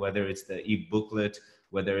material, whether it's the e-booklet,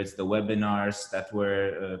 whether it's the webinars that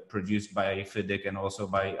were produced by FIDIC and also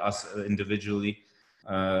by us individually.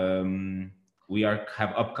 We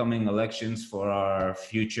have upcoming elections for our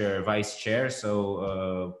future vice chair,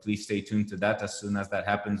 so please stay tuned to that. As soon as that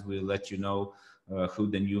happens, we'll let you know who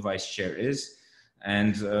the new vice chair is.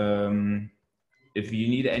 And if you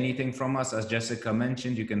need anything from us, as Jessica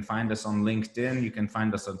mentioned, you can find us on LinkedIn, you can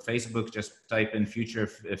find us on Facebook. Just type in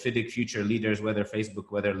FIDIC Future Leaders, whether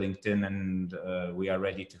Facebook, whether LinkedIn, and we are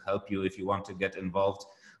ready to help you if you want to get involved.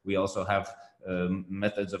 We also have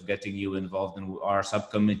methods of getting you involved in our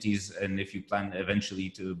subcommittees, and if you plan eventually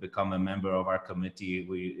to become a member of our committee,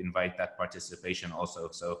 we invite that participation also.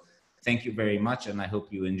 So thank you very much, and I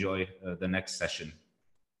hope you enjoy the next session.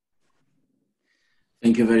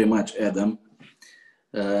 Thank you very much, Adam,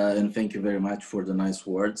 and thank you very much for the nice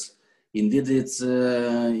words. Indeed,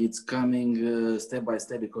 it's coming step by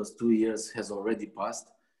step, because 2 years has already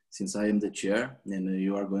passed since I am the chair, and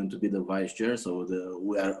you are going to be the vice chair. So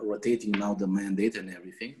we are rotating now the mandate and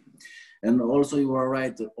everything. And also you are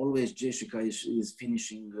right, always Jeshika is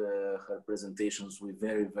finishing her presentations with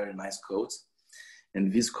very, very nice quotes.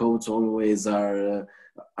 And these quotes always are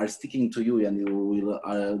sticking to you, and you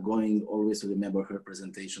are going always to remember her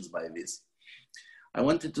presentations by this. I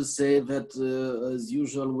wanted to say that as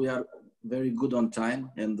usual, we are very good on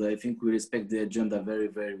time, and I think we respect the agenda very,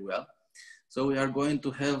 very well. So we are going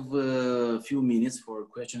to have a few minutes for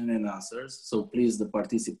question and answers. So please, the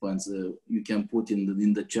participants, you can put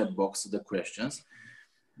in the chat box the questions.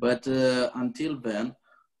 But until then,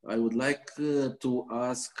 I would like to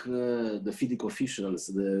ask the FIDIC officials,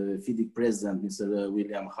 the FIDIC president, Mr.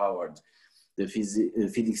 William Howard, the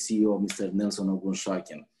FIDIC CEO, Mr. Nelson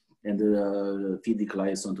Ogunshakin, and the FIDIC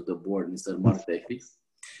liaison to the board, Mr. Mark Pehlig.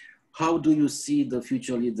 How do you see the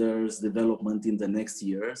future leaders' development in the next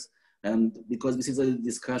years? And because this is a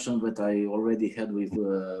discussion that I already had with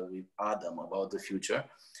Adam about the future,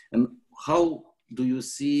 and how do you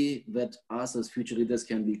see that us as future leaders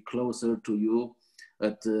can be closer to you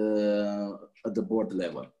at the board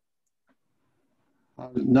level?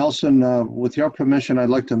 Nelson, with your permission, I'd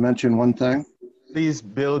like to mention one thing. Please,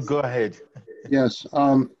 Bill, go ahead. Yes,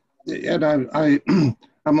 and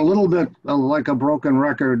I'm a little bit like a broken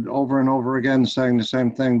record over and over again saying the same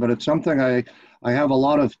thing, but it's something I have a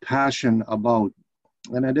lot of passion about,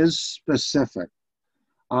 and it is specific.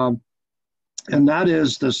 And that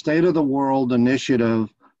is the State of the World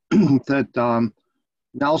initiative that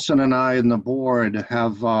Nelson and I and the board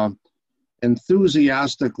have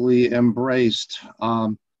enthusiastically embraced,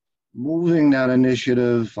 moving that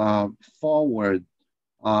initiative forward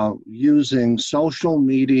using social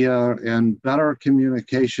media and better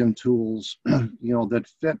communication tools, that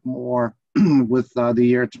fit more with the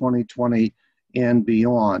year 2020 and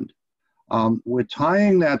beyond. We're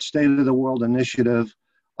tying that State of the World initiative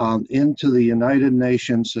into the United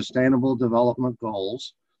Nations Sustainable Development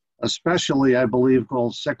Goals, especially, I believe,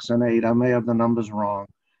 goals 6 and 8. I may have the numbers wrong,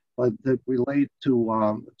 but that relate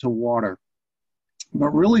to water,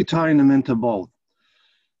 but really tying them into both.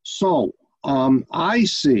 So I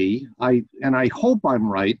see, and I hope I'm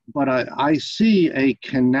right, but I see a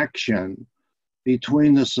connection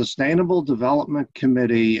between the Sustainable Development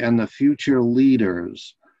Committee and the future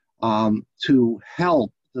leaders to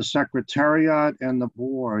help the Secretariat and the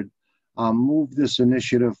board move this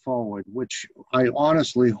initiative forward, which I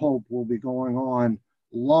honestly hope will be going on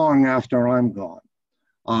long after I'm gone.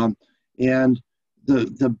 And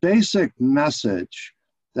the basic message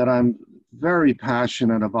that I'm very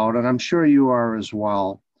passionate about, and I'm sure you are as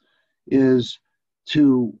well, is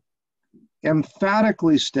to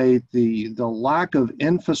emphatically state the lack of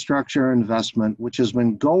infrastructure investment, which has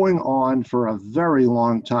been going on for a very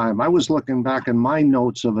long time. I was looking back in my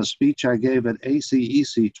notes of a speech I gave at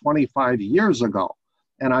ACEC 25 years ago,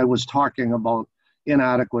 and I was talking about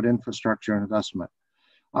inadequate infrastructure investment.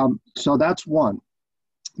 So that's one.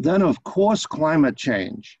 Then, of course, climate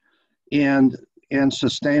change and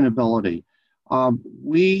sustainability.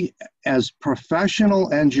 We, as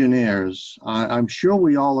professional engineers, I'm sure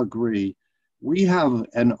we all agree, we have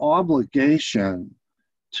an obligation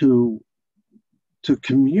to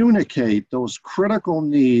communicate those critical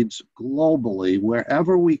needs globally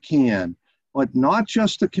wherever we can, but not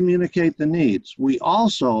just to communicate the needs. We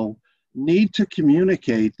also need to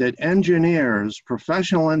communicate that engineers,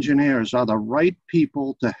 professional engineers, are the right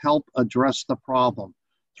people to help address the problem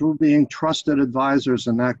through being trusted advisors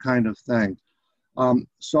and that kind of thing.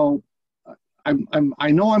 So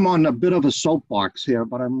I know I'm on a bit of a soapbox here,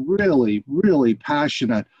 but I'm really, really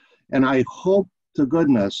passionate, and I hope to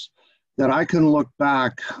goodness that I can look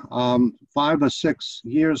back 5 or 6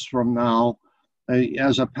 years from now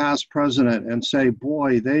as a past president and say,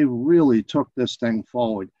 boy, they really took this thing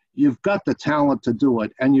forward. You've got the talent to do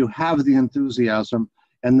it, and you have the enthusiasm,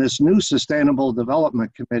 and this new Sustainable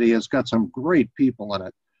Development Committee has got some great people in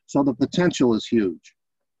it. So the potential is huge.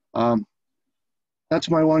 That's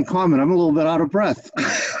my one comment. I'm a little bit out of breath.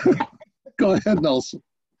 Go ahead, Nelson.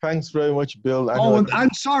 Thanks very much, Bill.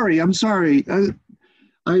 I'm sorry. I'm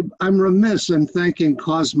remiss in thanking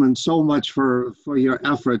Cosmin so much for your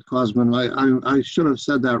effort, Cosmin. I should have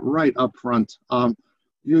said that right up front.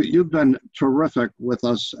 You've been terrific with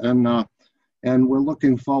us, and we're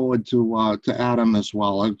looking forward to Adam as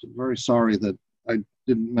well. I'm very sorry that I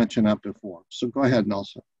didn't mention that before. So go ahead,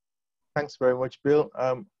 Nelson. Thanks very much, Bill.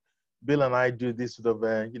 Bill and I do this sort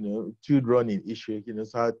of, two running issue,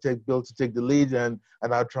 so I'll take Bill to take the lead and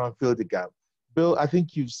I'll try and fill the gap. Bill, I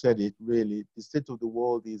think you've said it really. The state of the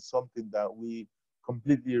world is something that we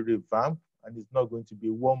completely revamp, and it's not going to be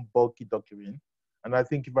one bulky document. And I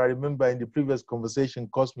think if I remember in the previous conversation,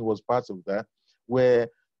 Cosmin was part of that, where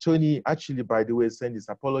Tony actually, by the way, sent his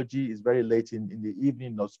apology. It's very late in the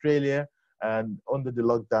evening in Australia, and under the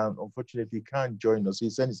lockdown, unfortunately, he can't join us. So he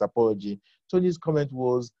sent his apology. Tony's comment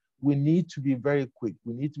was, we need to be very quick.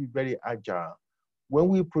 We need to be very agile. When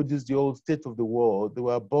we produced the old State of the World, there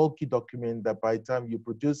were bulky documents that by the time you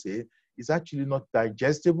produce it, it's actually not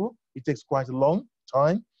digestible. It takes quite a long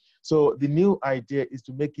time. So the new idea is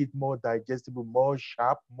to make it more digestible, more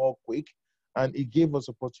sharp, more quick, and it gave us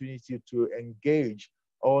opportunity to engage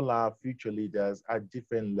all our future leaders at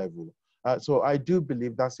different levels. So I do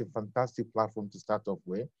believe that's a fantastic platform to start off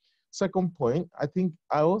with. Second point, I think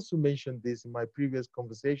I also mentioned this in my previous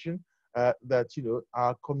conversation, that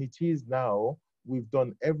our committees now, we've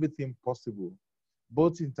done everything possible,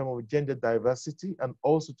 both in terms of gender diversity and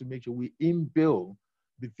also to make sure we inbuild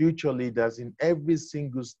the future leaders in every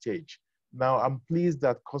single stage. Now, I'm pleased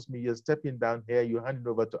that Cosmin, you're stepping down here, you're handing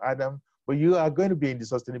over to Adam, but you are going to be in the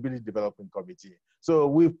Sustainability Development Committee. So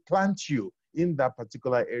we've planted you in that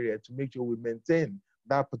particular area to make sure we maintain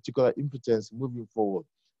that particular impotence moving forward.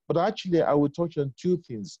 But actually, I will touch on two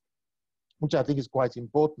things, which I think is quite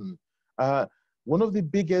important. One of the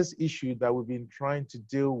biggest issues that we've been trying to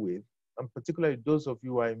deal with, and particularly those of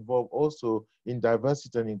you who are involved also in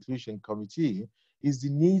Diversity and Inclusion Committee, is the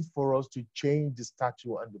need for us to change the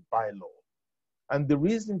statute and the bylaw. And the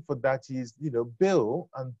reason for that is, Bill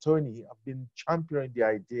and Tony have been championing the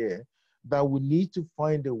idea that we need to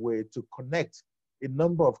find a way to connect a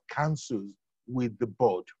number of councils with the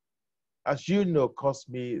board. As you know,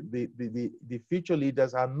 Cosmin, the future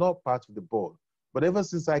leaders are not part of the board. But ever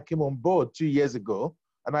since I came on board 2 years ago,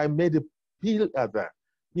 and I made a appeal at that,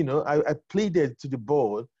 you know, I pleaded to the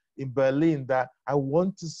board in Berlin that I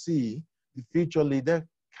want to see the future leader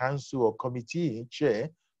council or committee chair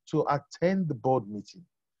to attend the board meeting.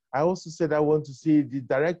 I also said I want to see the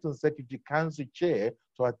director and secretary council chair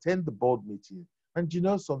to attend the board meeting. And you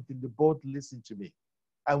know something, the board listened to me.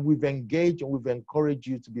 And we've engaged and we've encouraged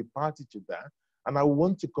you to be party to that. And I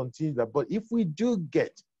want to continue that. But if we do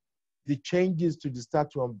get the changes to the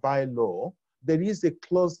statute and bylaw, there is a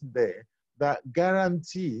clause there that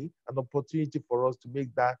guarantee an opportunity for us to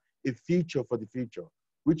make that a feature for the future,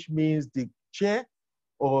 which means the chair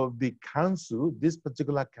of the council, this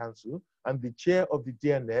particular council, and the chair of the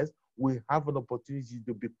DNS will have an opportunity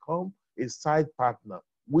to become a side partner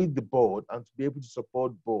with the board and to be able to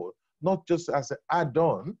support board, not just as an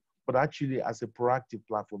add-on, but actually as a proactive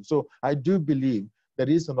platform. So I do believe there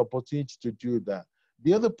is an opportunity to do that.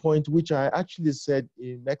 The other point, which I actually said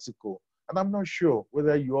in Mexico, and I'm not sure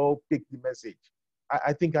whether you all picked the message.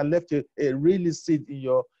 I think I left a really seed in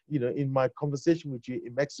your, you know, in my conversation with you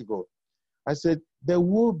in Mexico. I said, there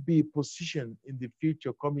will be position in the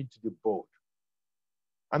future coming to the board.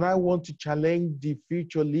 And I want to challenge the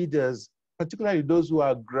future leaders, particularly those who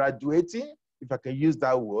are graduating, if I can use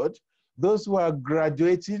that word, those who are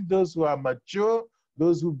graduating, those who are mature,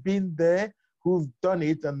 those who've been there, who've done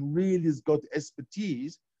it and really has got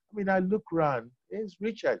expertise. I mean, I look around, there's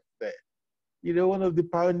Richard there, you know, one of the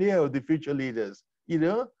pioneers of the future leaders, you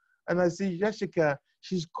know, and I see Jeshika,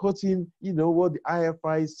 she's quoting, you know, what the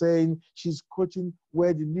IFI is saying. She's quoting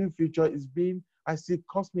where the new future is being. I see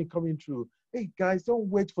Cosmin coming through. Hey, guys, don't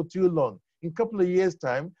wait for too long. In a couple of years'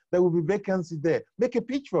 time, there will be vacancy there. Make a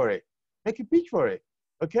pitch for it. Make a pitch for it,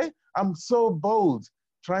 okay? I'm so bold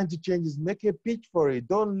trying to change this. Make a pitch for it.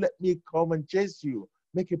 Don't let me come and chase you.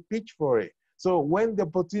 Make a pitch for it. So when the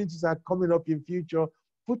opportunities are coming up in future,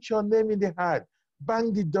 put your name in the hat.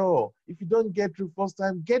 Bang the door. If you don't get through first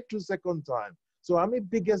time, get through second time. So I'm a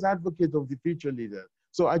biggest advocate of the future leader.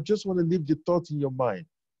 So I just want to leave the thought in your mind.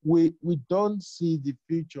 We don't see the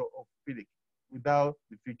future of FIDIC without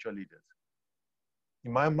the future leaders.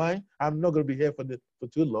 In my mind, I'm not going to be here for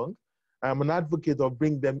too long. I'm an advocate of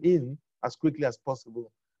bring them in as quickly as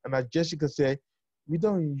possible. And as Jeshika said, we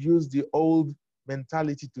don't use the old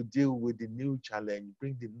mentality to deal with the new challenge,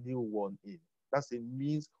 bring the new one in. That's a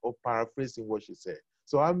means of paraphrasing what she said.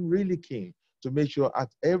 So I'm really keen to make sure at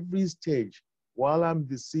every stage, while I'm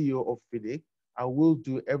the CEO of FIDIC, I will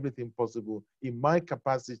do everything possible in my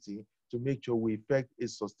capacity to make sure we effect a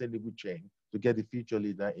sustainable change to get the future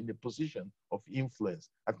leader in a position of influence.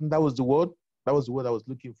 I think that was the word. That was the word I was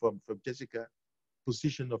looking for from Jeshika,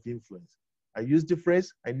 position of influence. I used the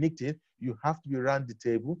phrase, I nicked it. You have to be around the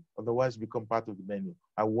table, otherwise you become part of the menu.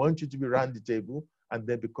 I want you to be around the table and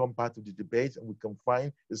then become part of the debate, and we can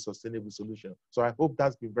find a sustainable solution. So I hope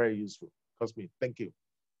that's been very useful. Cosmin, thank you.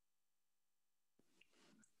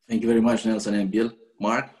 Thank you very much, Nelson and Bill.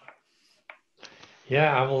 Mark?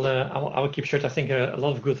 Yeah, I will keep short. I think a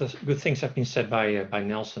lot of good things have been said by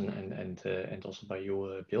Nelson and also by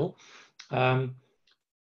you, Bill.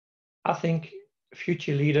 I think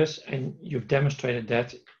future leaders, and you've demonstrated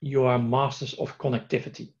that you are masters of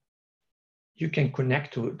connectivity. You can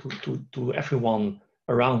connect to everyone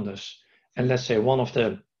around us. And let's say one of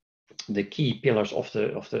the key pillars of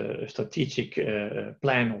the strategic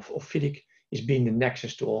plan of FIDIC is being the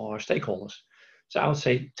nexus to all our stakeholders. So I would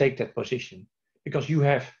say take that position, because you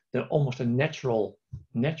have almost a natural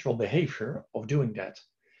behavior of doing that.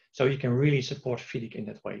 So you can really support FIDIC in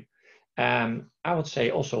that way. I would say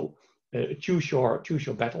also choose your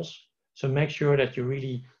battles. So make sure that you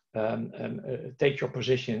really take your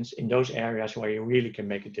positions in those areas where you really can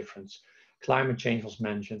make a difference. Climate change was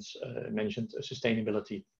mentioned,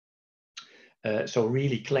 sustainability. So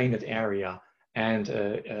really claim that area. And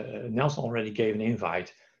Nelson already gave an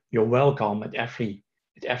invite. You're welcome at every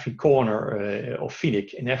corner of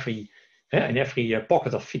FIDIC, in every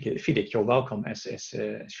pocket of FIDIC. You're welcome as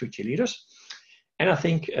future leaders. And I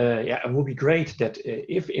think it would be great that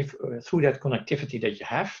if through that connectivity that you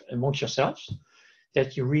have amongst yourselves,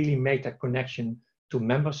 that you really make that connection to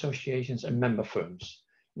member associations and member firms.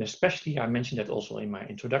 And especially, I mentioned that also in my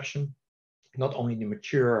introduction, not only the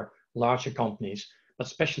mature, larger companies, but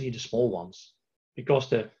especially the small ones. Because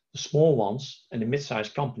the small ones and the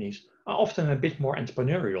mid-sized companies are often a bit more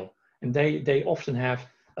entrepreneurial. And they often have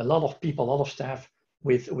a lot of people, a lot of staff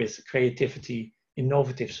with creativity,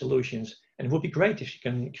 innovative solutions. And it would be great if you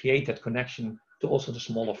can create that connection to also the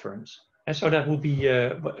smaller firms. And so that would be,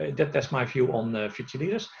 that's my view on future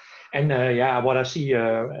leaders. And what I see,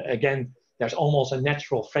 again, there's almost a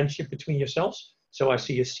natural friendship between yourselves. So I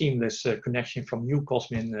see a seamless connection from you,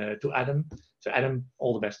 Cosmin, to Adam. So Adam,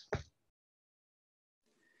 all the best.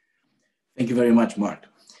 Thank you very much, Mark.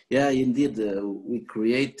 Yeah, indeed, we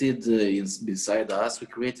created, beside us, we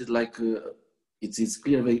created like, it's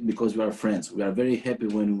clear because we are friends. We are very happy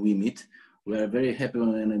when we meet. We are very happy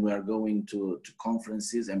when we are going to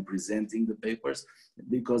conferences and presenting the papers,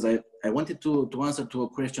 because I wanted to answer to a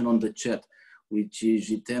question on the chat, which is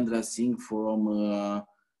Jitendra Singh from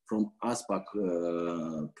ASPAC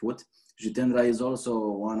put. Jitendra is also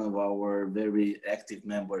one of our very active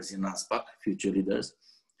members in ASPAC, Future Leaders.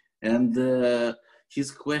 And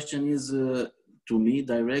his question is to me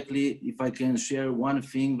directly, if I can share one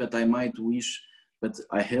thing that I might wish that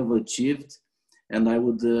I have achieved and I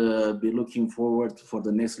would be looking forward for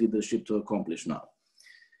the next leadership to accomplish now.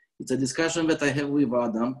 It's a discussion that I have with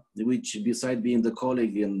Adam, which beside being the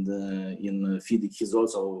colleague in FIDIC, he's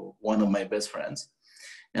also one of my best friends.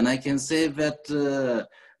 And I can say that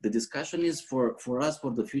the discussion is for us,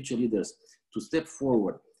 for the future leaders, to step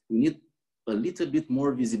forward. We need a little bit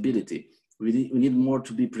more visibility. We need more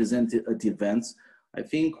to be presented at events. I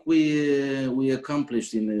think we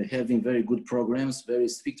accomplished in having very good programs, very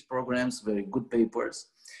strict programs, very good papers.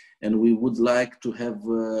 And we would like to have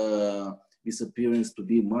this appearance to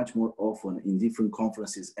be much more often in different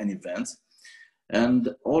conferences and events.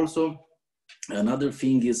 And also, another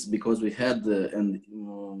thing is because we had,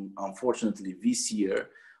 unfortunately this year,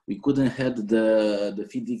 we couldn't have the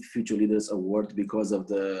FIDIC Future Leaders Award because of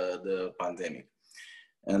the pandemic.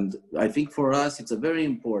 And I think for us, it's a very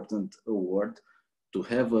important award to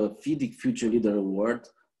have a FIDIC Future Leader Award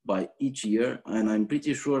by each year. And I'm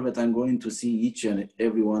pretty sure that I'm going to see each and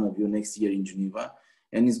every one of you next year in Geneva.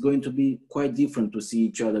 And it's going to be quite different to see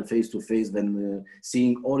each other face to face than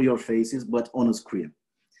seeing all your faces, but on a screen.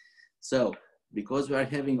 So, because we are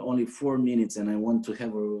having only 4 minutes and I want to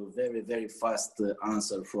have a very, very fast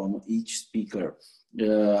answer from each speaker.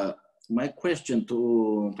 My question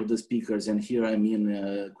to the speakers, and here I mean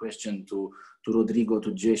a question to Rodrigo,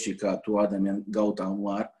 to Jeshika, to Adam and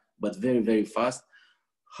Gautam, but very, very fast.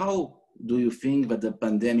 How do you think that the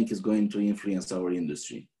pandemic is going to influence our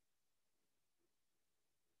industry?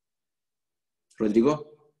 Rodrigo?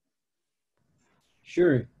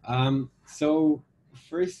 Sure. So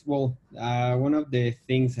first, well, one of the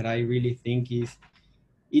things that I really think is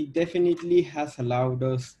it definitely has allowed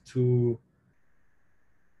us to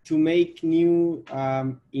make new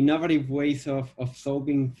innovative ways of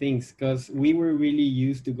solving things, because we were really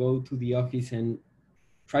used to go to the office and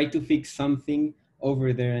try to fix something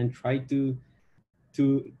over there and try to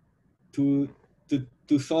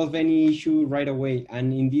solve any issue right away.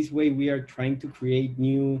 And in this way, we are trying to create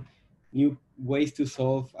new ways to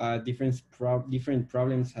solve different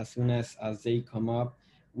problems as soon as they come up.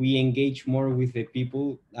 We engage more with the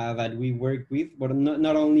people that we work with, but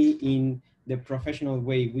not only in the professional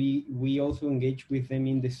way, we also engage with them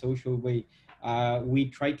in the social way. We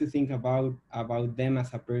try to think about them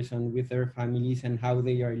as a person, with their families, and how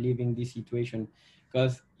they are living this situation.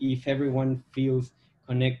 Because if everyone feels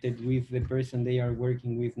connected with the person they are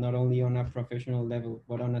working with, not only on a professional level,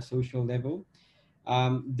 but on a social level,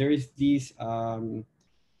 there's this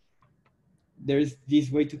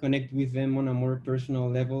way to connect with them on a more personal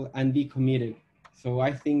level and be committed. So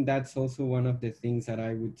I think that's also one of the things that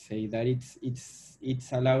I would say, that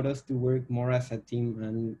it's allowed us to work more as a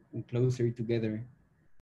team and closer together.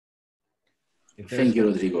 Thank you,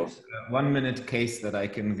 Rodrigo. 1 minute case that I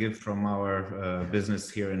can give from our business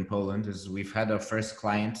here in Poland is we've had our first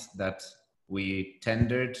client that we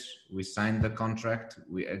tendered, we signed the contract,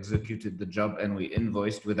 we executed the job, and we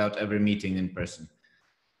invoiced without ever meeting in person.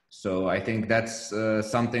 So I think that's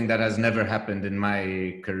something that has never happened in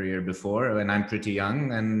my career before, and I'm pretty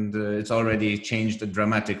young, and it's already changed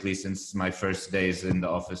dramatically since my first days in the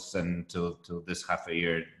office and till this half a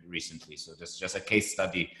year recently. So that's just a case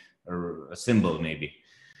study, or a symbol maybe.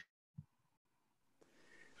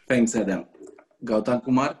 Thanks, Adam. Gautam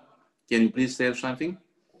Kumar, can you please say something?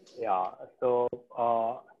 Yeah, so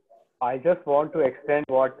I just want to extend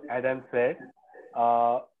what Adam said.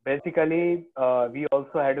 Basically, we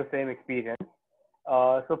also had the same experience.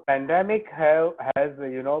 So pandemic has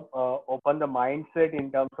opened the mindset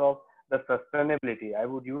in terms of the sustainability. I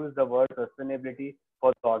would use the word sustainability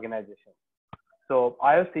for the organization. So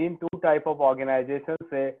I have seen two types of organizations.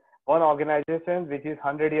 Say one organization which is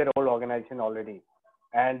 100-year-old organization already,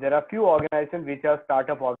 and there are few organizations which are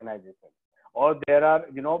startup organizations, or there are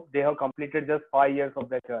they have completed just 5 years of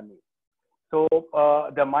their journey. So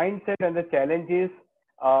the mindset and the challenges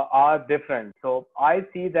are different. So I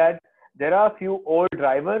see that there are a few old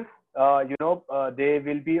drivers. They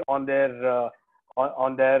will be on their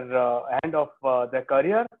end of their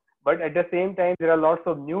career, but at the same time there are lots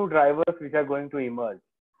of new drivers which are going to emerge.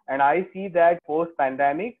 And I see that post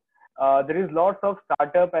pandemic, there is lots of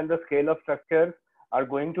startup and the scale of structures are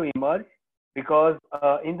going to emerge because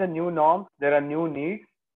in the new norms, there are new needs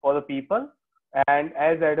for the people. And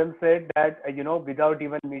as Adam said that, without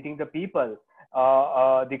even meeting the people,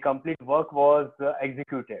 the complete work was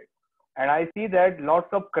executed. And I see that lots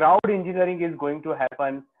of crowd engineering is going to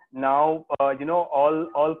happen now,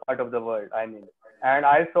 all part of the world, I mean. And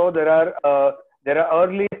I saw there are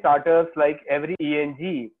early startups like every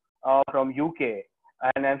ENG from UK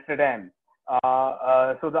and Amsterdam.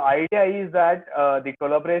 So the idea is that the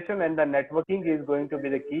collaboration and the networking is going to be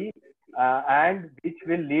the key, and which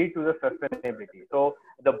will lead to the sustainability. So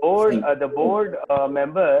the board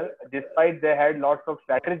member, despite they had lots of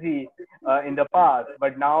strategy in the past,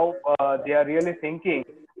 but now they are really thinking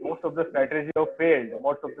most of the strategy have failed.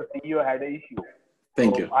 Most of the CEO had an issue.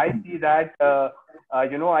 Thank you. I see that,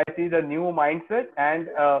 I see the new mindset, and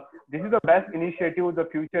this is the best initiative of the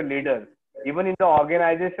future leaders. Even in the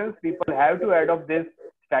organizations, people have to adopt this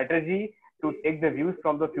strategy to take the views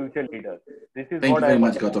from the future leaders. This is Thank what you very I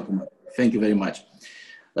much, want. Gautam. Thank you very much.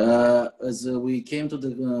 As we came to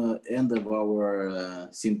the end of our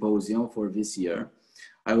symposium for this year,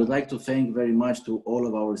 I would like to thank very much to all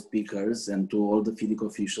of our speakers and to all the FIDIC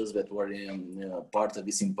officials that were part of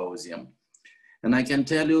this symposium. And I can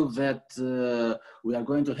tell you that we are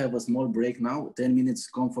going to have a small break now, 10 minutes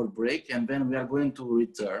comfort break, and then we are going to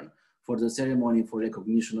return for the ceremony for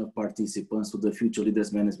recognition of participants to the Future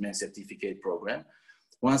Leaders Management Certificate Program.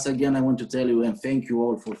 Once again, I want to tell you and thank you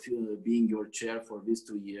all for being your chair for these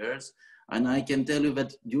 2 years. And I can tell you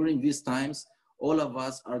that during these times, all of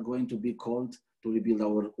us are going to be called to rebuild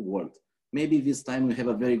our world. Maybe this time we have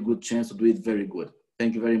a very good chance to do it very good.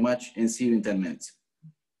 Thank you very much and see you in 10 minutes.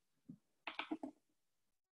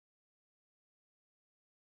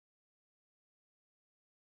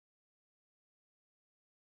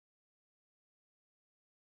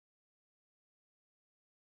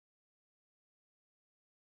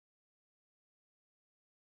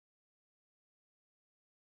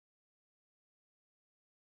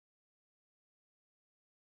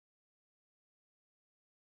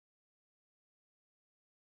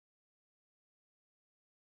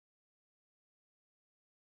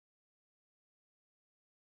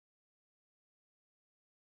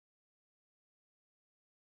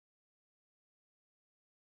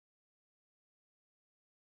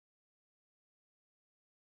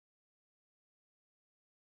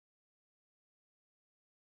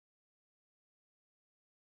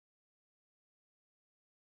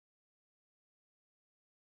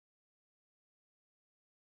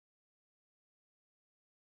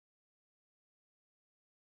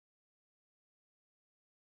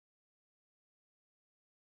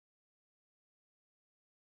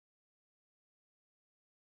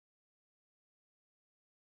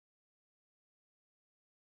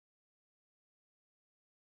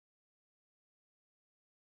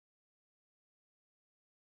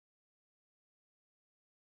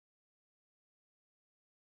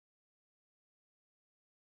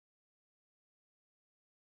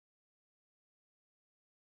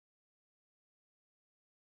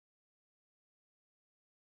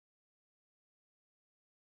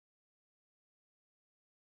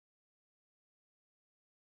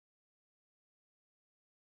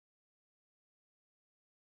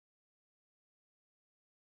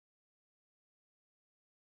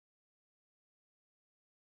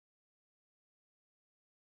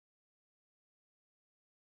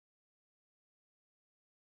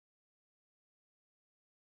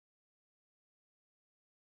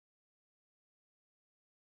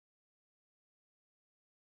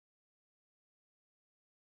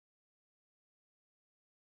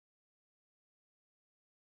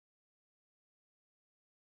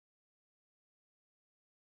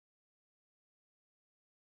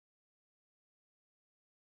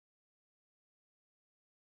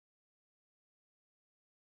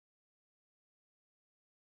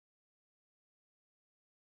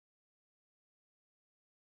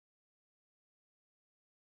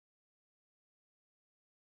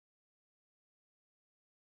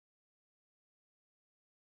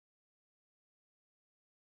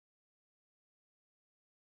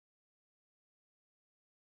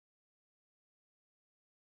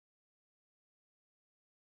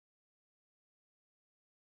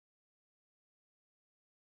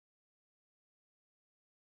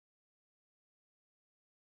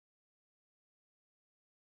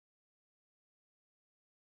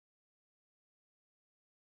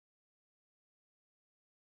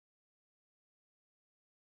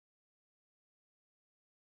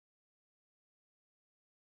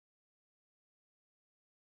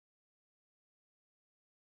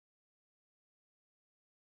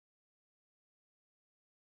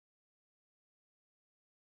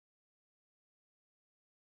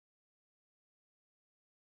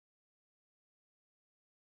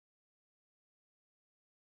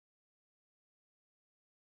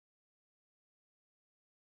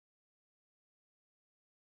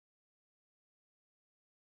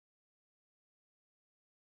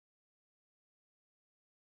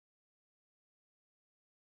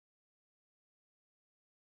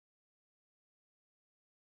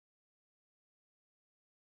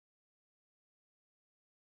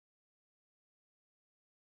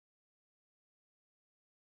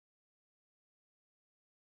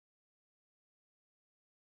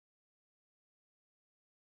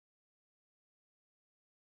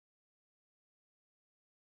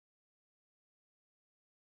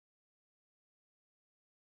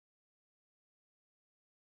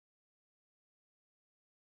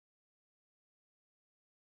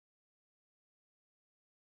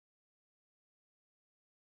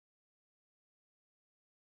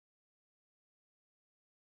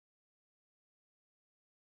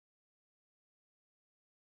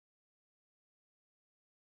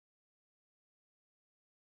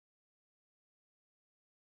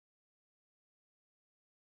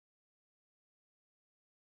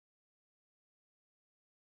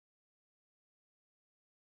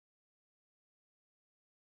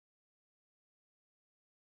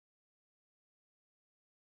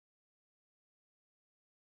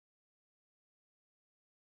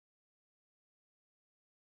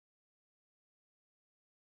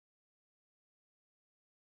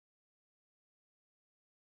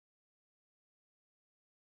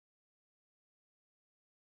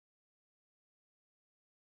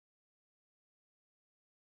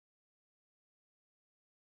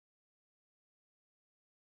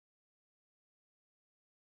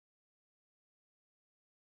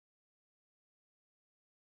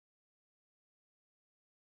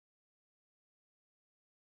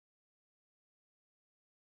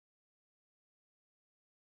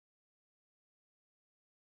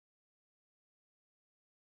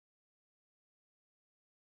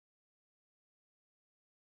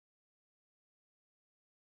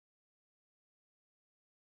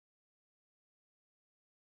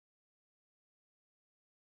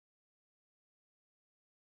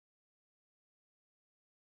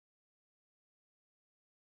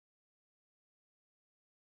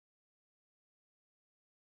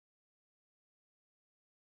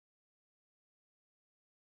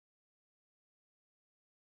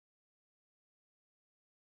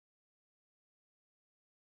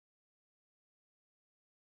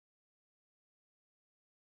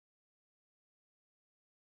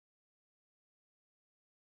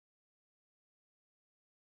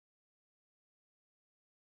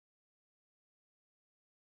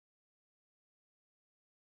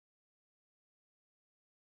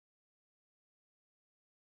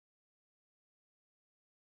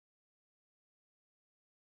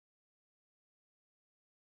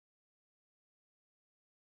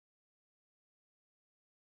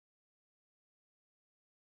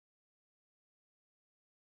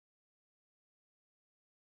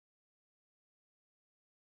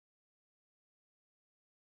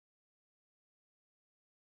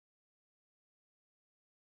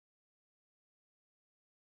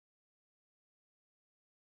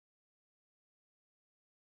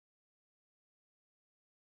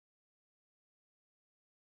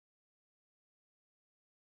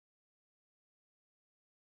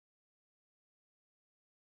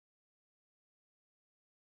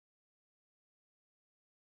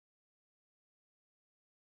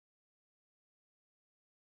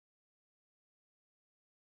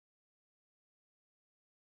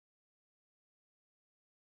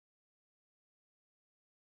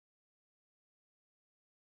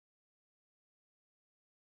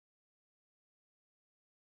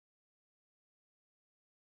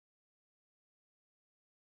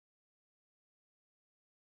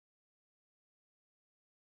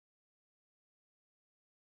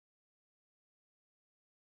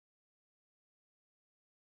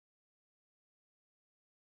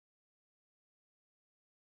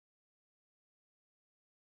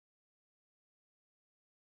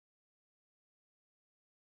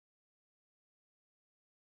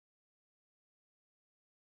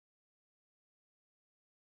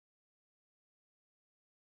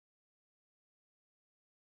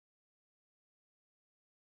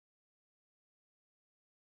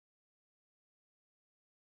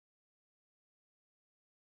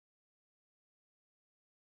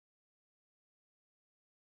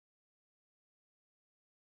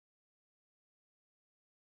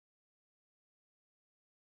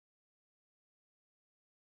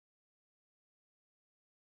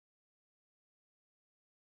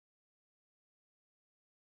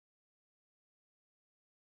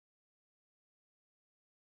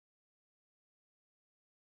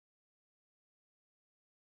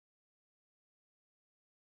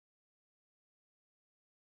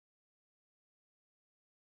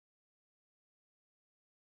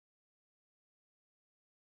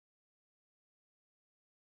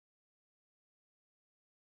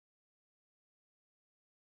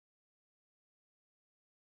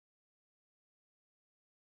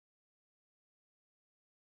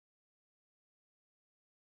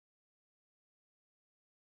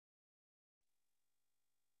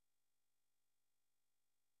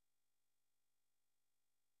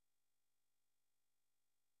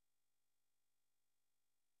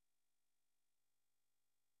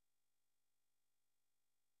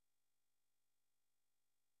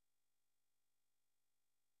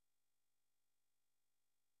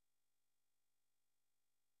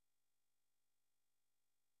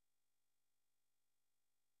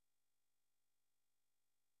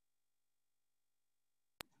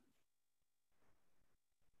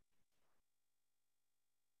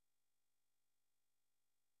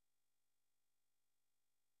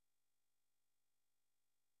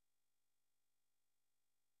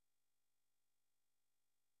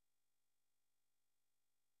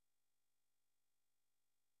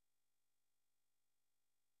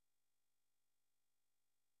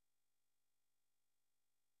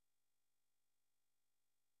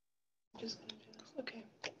 Okay.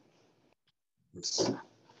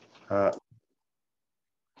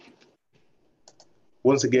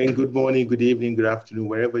 Once again, good morning, good evening, good afternoon,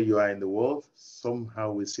 wherever you are in the world.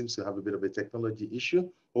 Somehow we seem to have a bit of a technology issue.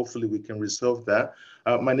 Hopefully we can resolve that.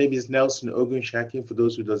 My name is Nelson Ogunshakin, for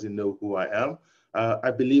those who doesn't know who I am.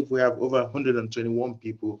 I believe we have over 121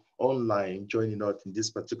 people online joining us in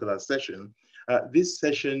this particular session. This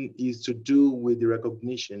session is to do with the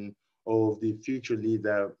recognition of the Future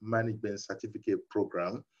Leader Management Certificate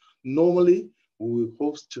Program. Normally, we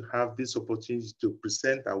hope to have this opportunity to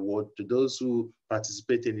present award to those who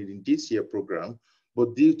participated in this year's program,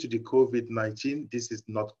 but due to the COVID-19, this is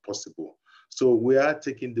not possible. So we are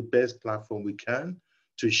taking the best platform we can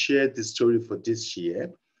to share the story for this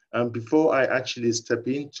year. And before I actually step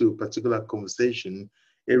into a particular conversation,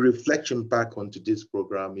 a reflection back onto this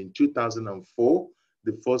program. In 2004,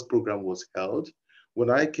 the first program was held. When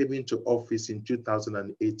I came into office in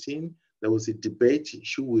 2018, there was a debate,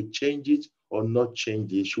 should we change it or not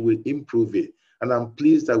change it? Should we improve it? And I'm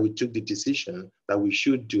pleased that we took the decision that we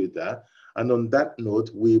should do that. And on that note,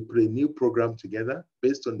 we put a new program together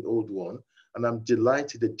based on the old one. And I'm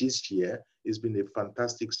delighted that this year has been a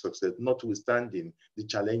fantastic success, notwithstanding the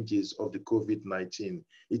challenges of the COVID-19.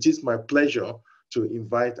 It is my pleasure to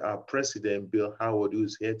invite our president, Bill Howard,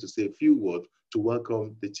 who's here to say a few words to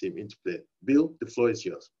welcome the team into play. Bill, the floor is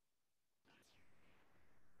yours.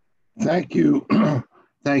 Thank you.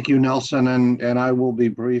 Thank you, Nelson, and I will be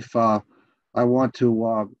brief. I want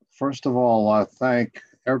to, first of all, thank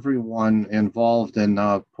everyone involved in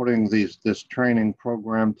putting this training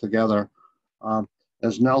program together.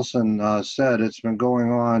 As Nelson said, it's been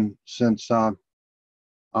going on since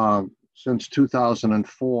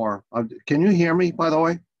 2004. Can you hear me, by the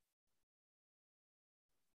way?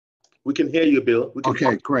 We can hear you, Bill.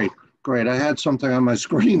 Okay, great. Great. I had something on my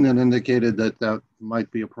screen that indicated that that might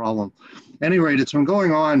be a problem. At any rate, it's been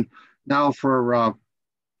going on now for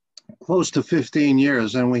close to 15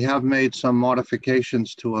 years, and we have made some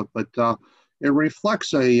modifications to it, but it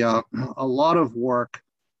reflects a lot of work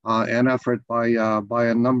and effort by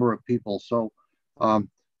a number of people. So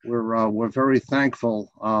we're very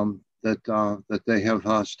thankful that they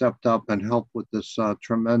have stepped up and helped with this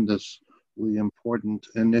tremendously important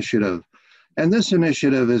initiative. And this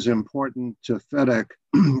initiative is important to FIDIC.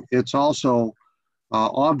 It's also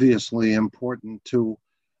obviously important to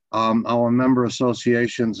our member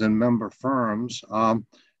associations and member firms.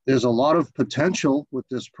 There's a lot of potential with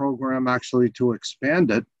this program actually to expand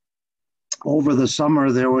it. Over the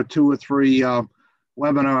summer, there were 2 or 3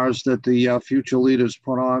 webinars that the Future Leaders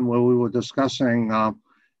put on where we were discussing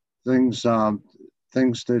things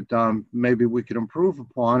that maybe we could improve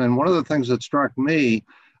upon. And one of the things that struck me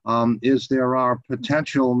is there are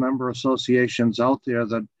potential member associations out there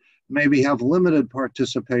that maybe have limited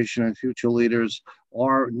participation in Future Leaders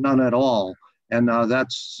or none at all. And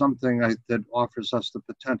that's something that offers us the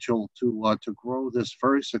potential to grow this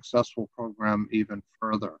very successful program even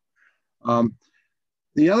further.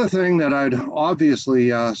 The other thing that I'd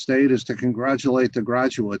obviously state is to congratulate the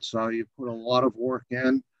graduates. You put a lot of work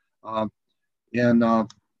in, and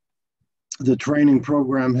the training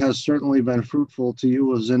program has certainly been fruitful to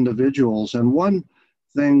you as individuals. And one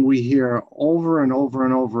thing we hear over and over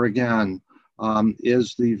and over again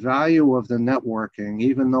is the value of the networking.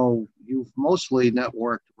 Even though you've mostly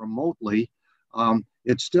networked remotely,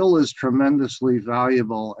 it still is tremendously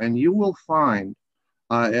valuable. And you will find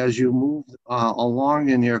as you move along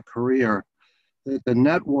in your career that the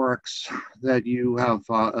networks that you have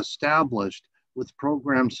established with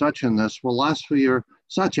programs such as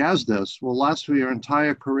this will last for your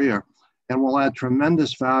entire career and will add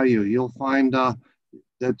tremendous value. You'll find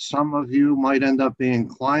that some of you might end up being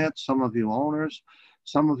clients, some of you owners,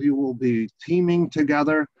 some of you will be teaming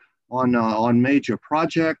together on major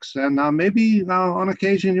projects, and maybe on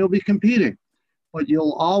occasion you'll be competing, but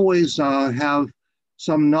you'll always have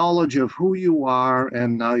some knowledge of who you are,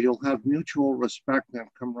 and you'll have mutual respect and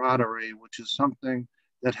camaraderie, which is something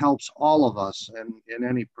that helps all of us in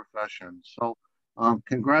any profession. So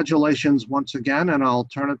congratulations once again, and I'll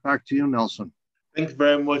turn it back to you, Nelson. Thank you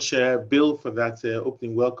very much, Bill, for that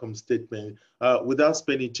opening welcome statement. Without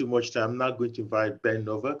spending too much time, I'm now going to invite Ben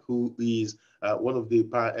Novak, who is one of the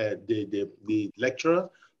lecturers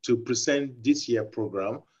to present this year's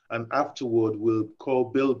program. And afterward, we'll call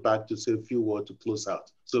Bill back to say a few words to close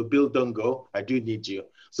out. So Bill, don't go. I do need you.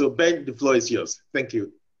 So Ben, the floor is yours. Thank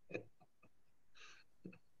you.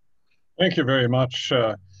 Thank you very much.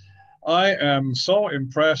 I am so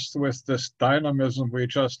impressed with this dynamism we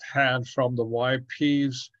just had from the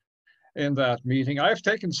YPs in that meeting. I've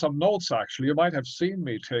taken some notes, actually. You might have seen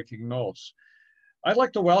me taking notes. I'd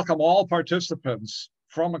like to welcome all participants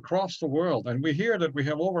from across the world. And we hear that we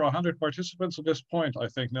have over 100 participants at this point, I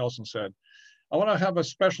think Nelson said. I want to have a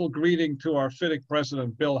special greeting to our FIDIC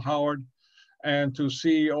president, Bill Howard, and to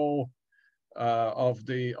CEO of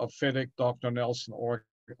FIDIC, Dr. Nelson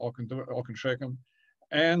Ogunshakin,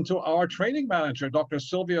 and to our training manager, Dr.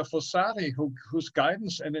 Sylvia Fossati, whose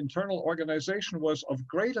guidance and internal organization was of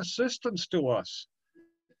great assistance to us.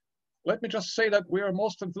 Let me just say that we are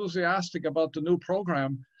most enthusiastic about the new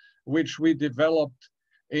program, which we developed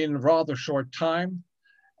in rather short time,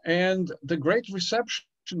 and the great reception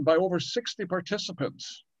by over 60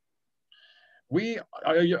 participants. We,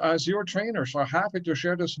 as your trainers, are happy to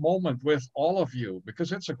share this moment with all of you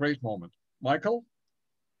because it's a great moment. Michael?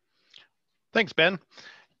 Thanks, Ben.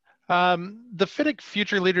 The FIDIC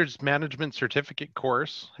Future Leaders Management Certificate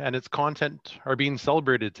course and its content are being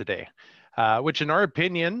celebrated today, which in our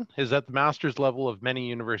opinion is at the master's level of many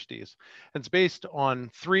universities. It's based on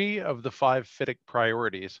 3 of the 5 FIDIC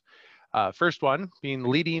priorities. First one being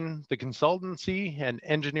leading the consultancy and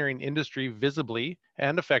engineering industry visibly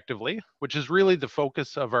and effectively, which is really the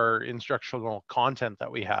focus of our instructional content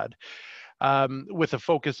that we had, with a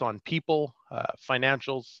focus on people,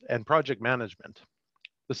 financials, and project management.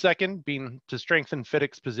 The second being to strengthen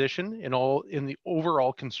FIDIC's position in the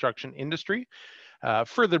overall construction industry,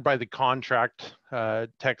 furthered by the contract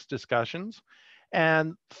text discussions.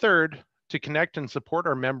 And third, to connect and support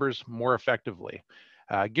our members more effectively.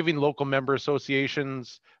 Giving local member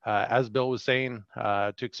associations, as Bill was saying,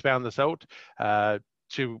 to expand this out,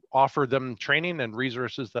 to offer them training and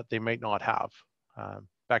resources that they might not have.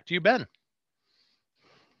 Back to you, Ben.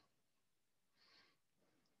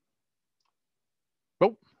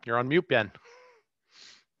 Oh, you're on mute, Ben.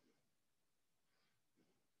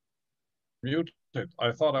 Muted.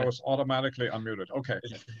 I thought I was automatically unmuted. Okay.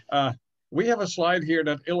 We have a slide here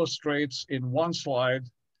that illustrates in one slide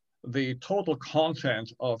the total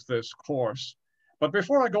content of this course. But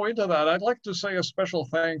before I go into that, I'd like to say a special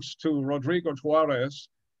thanks to Rodrigo Juarez,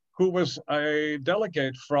 who was a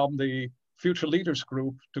delegate from the Future Leaders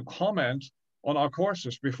group to comment on our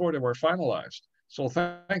courses before they were finalized. So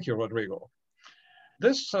thank you, Rodrigo.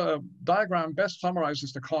 This diagram best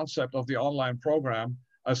summarizes the concept of the online program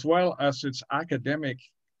as well as its academic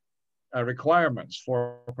requirements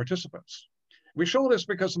for participants. We show this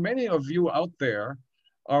because many of you out there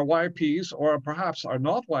are YPs or perhaps are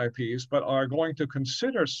not YPs, but are going to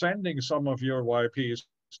consider sending some of your YPs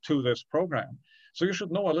to this program. So you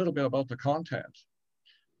should know a little bit about the content.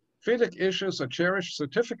 FIDIC issues a cherished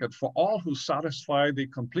certificate for all who satisfy the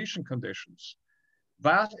completion conditions.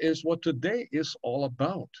 That is what today is all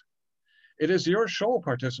about. It is your show,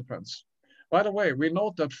 participants. By the way, we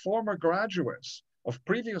note that former graduates of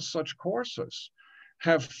previous such courses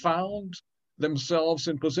have found themselves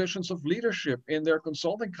in positions of leadership in their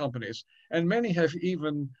consulting companies, and many have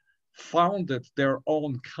even founded their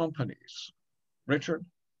own companies. Richard?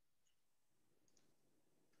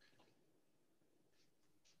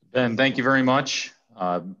 Ben, thank you very much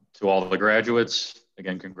to all the graduates.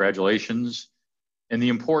 Again, congratulations. And the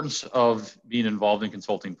importance of being involved in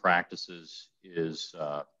consulting practices is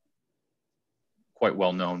quite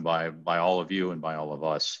well known by all of you and by all of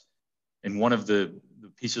us. And one of the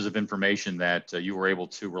pieces of information that you were able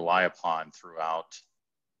to rely upon throughout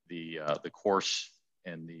the course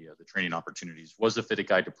and the training opportunities was the FIDIC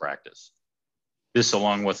Guide to Practice. This,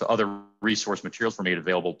 along with other resource materials, were made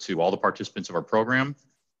available to all the participants of our program.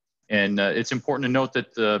 And it's important to note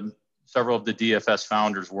that several of the DFS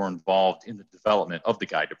founders were involved in the development of the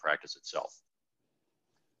Guide to Practice itself.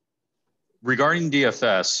 Regarding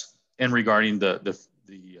DFS and regarding the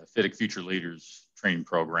FIDIC Future Leaders training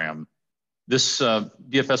program, this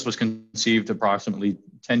DFS was conceived approximately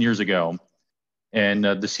 10 years ago, and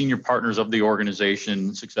the senior partners of the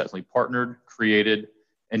organization successfully partnered, created,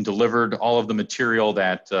 and delivered all of the material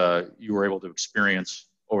that you were able to experience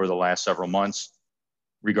over the last several months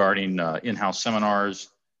regarding in-house seminars,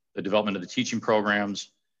 the development of the teaching programs,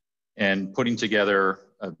 and putting together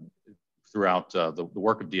throughout the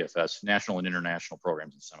work of DFS, national and international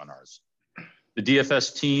programs and seminars. The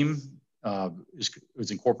DFS team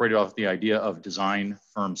is incorporated off the idea of design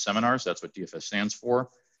firm seminars. That's what DFS stands for.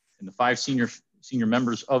 And the 5 senior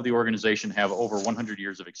members of the organization have over 100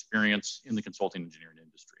 years of experience in the consulting engineering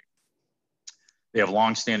industry. They have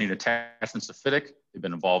long-standing attachments to FIDIC. They've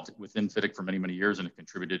been involved within FIDIC for many, many years and have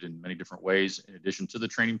contributed in many different ways in addition to the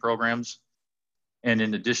training programs. And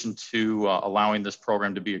in addition to allowing this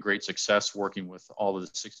program to be a great success, working with all of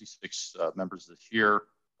the 66 members this year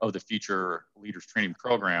of the Future Leaders Training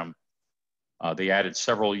Program, they added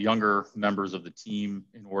several younger members of the team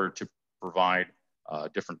in order to provide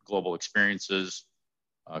different global experiences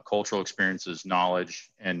cultural experiences,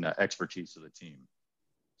 knowledge, and expertise of the team.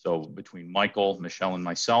 So between Michael, Michelle, and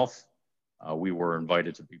myself, we were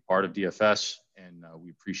invited to be part of DFS, and we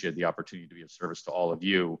appreciate the opportunity to be of service to all of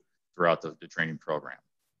you throughout the training program.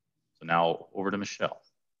 So now over to Michelle.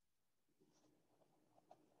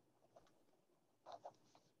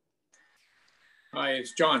 Hi,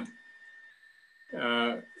 it's John.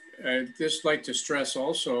 I'd just like to stress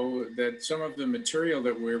also that some of the material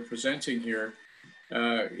that we're presenting here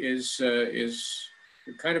is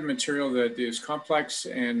the kind of material that is complex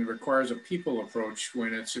and requires a people approach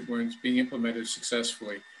when it's being implemented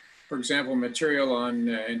successfully. For example, material on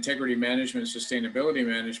integrity management, sustainability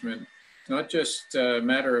management, not just a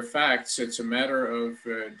matter of facts, it's a matter of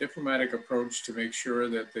diplomatic approach to make sure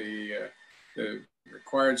that the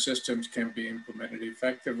required systems can be implemented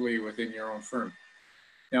effectively within your own firm.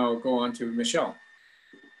 Now I'll go on to Michelle.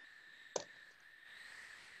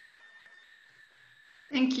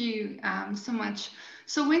 Thank you so much.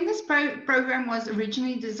 So when this program was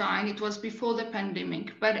originally designed, it was before the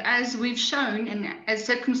pandemic, but as we've shown and as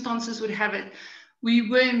circumstances would have it, we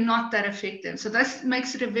were not that effective. So this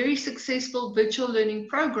makes it a very successful virtual learning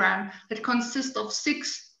program that consists of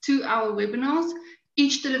 6 two-hour webinars,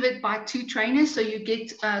 each delivered by 2 trainers. So you get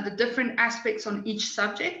the different aspects on each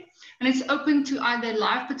subject, and it's open to either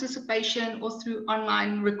live participation or through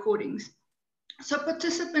online recordings. So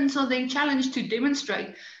participants are then challenged to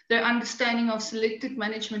demonstrate their understanding of selected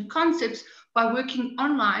management concepts by working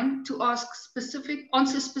online to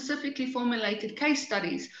answer specifically formulated case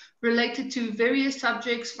studies related to various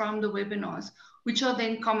subjects from the webinars, which are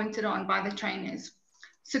then commented on by the trainers.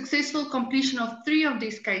 Successful completion of 3 of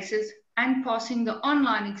these cases and passing the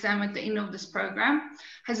online exam at the end of this program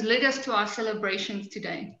has led us to our celebrations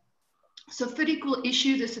today. So FIDIC will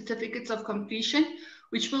issue the certificates of completion,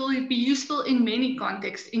 which will be useful in many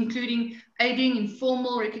contexts, including aiding in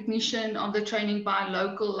formal recognition of the training by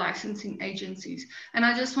local licensing agencies. And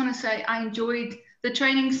I just want to say I enjoyed the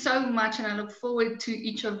training so much, and I look forward to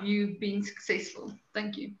each of you being successful.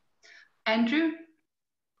 Thank you. Andrew?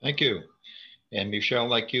 Thank you. And Michelle,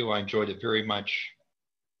 like you, I enjoyed it very much,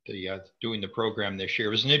 doing the program this year.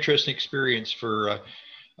 It was an interesting experience for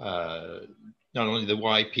not only the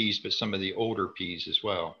YPs, but some of the older Ps as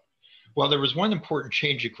well. Well, there was one important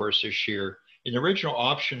change, of course, this year. An original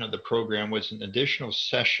option of the program was an additional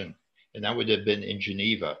session, and that would have been in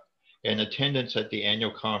Geneva, and attendance at the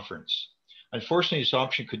annual conference. Unfortunately, this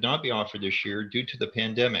option could not be offered this year due to the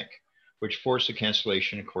pandemic, which forced the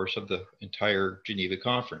cancellation, of course, of the entire Geneva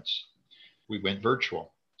conference. We went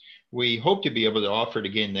virtual. We hope to be able to offer it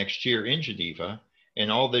again next year in Geneva,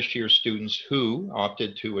 and all this year's students who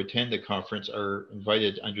opted to attend the conference are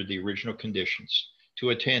invited under the original conditions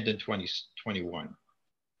to attend in 2021,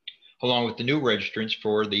 along with the new registrants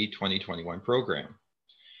for the 2021 program.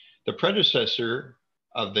 The predecessor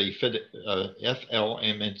of the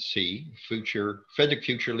FLMC, FIDIC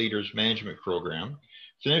Future Leaders Management Program,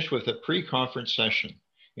 finished with a pre-conference session,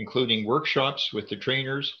 including workshops with the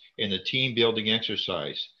trainers and a team building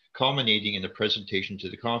exercise, culminating in the presentation to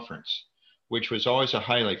the conference, which was always a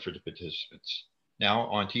highlight for the participants. Now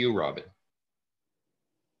on to you, Robin.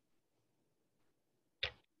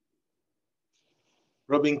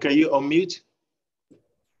 Robin, can you unmute?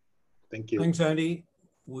 Thank you. Thanks, Andy.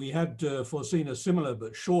 We had foreseen a similar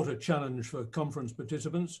but shorter challenge for conference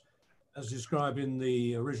participants, as described in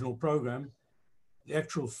the original program. The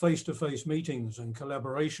actual face-to-face meetings and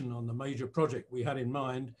collaboration on the major project we had in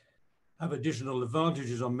mind have additional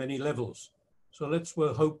advantages on many levels. So let's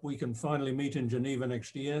hope we can finally meet in Geneva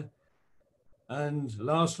next year. And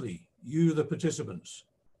lastly, you, the participants,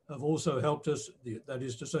 have also helped us, that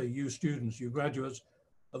is to say, you students, you graduates,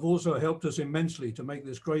 have also helped us immensely to make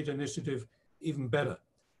this great initiative even better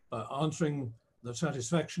by answering the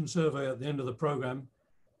satisfaction survey at the end of the program,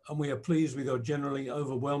 and we are pleased with your generally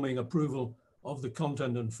overwhelming approval of the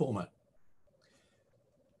content and format.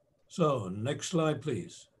 So, next slide,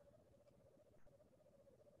 please.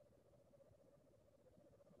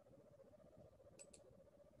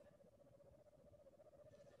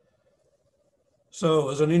 So,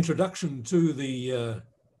 as an introduction to the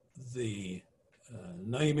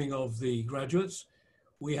naming of the graduates,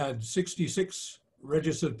 we had 66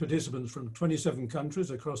 registered participants from 27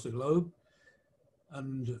 countries across the globe,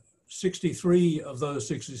 and 63 of those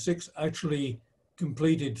 66 actually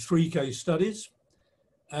completed 3 case studies,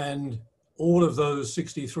 and all of those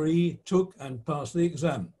 63 took and passed the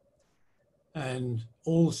exam. And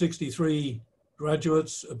all 63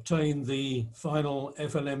 graduates obtained the final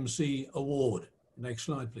FLMC award. Next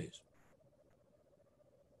slide, please.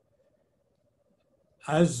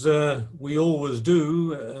 As we always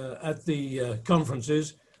do at the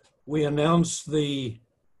conferences, we announce the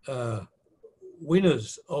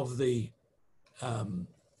winners of the,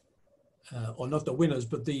 or not the winners,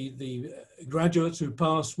 but the graduates who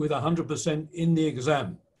passed with 100% in the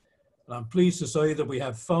exam. And I'm pleased to say that we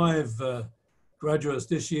have 5 graduates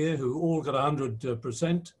this year who all got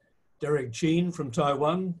 100%. Derek Chin from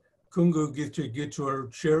Taiwan, Kungu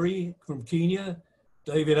Gituacheri from Kenya,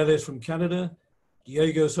 David Ellis from Canada,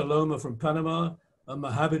 Diego Saloma from Panama, and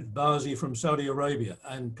Mohammed Bazi from Saudi Arabia.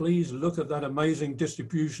 And please look at that amazing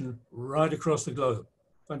distribution right across the globe.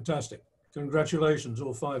 Fantastic. Congratulations,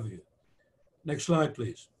 all 5 of you. Next slide,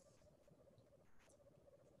 please.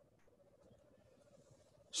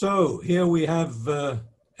 So here we have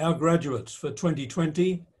our graduates for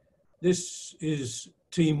 2020. This is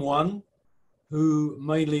Team 1, who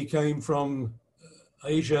mainly came from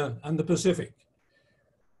Asia and the Pacific.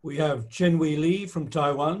 We have Chen Wei Li from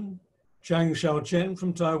Taiwan, Chang Xiaochen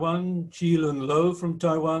from Taiwan, Chi Lun Lo from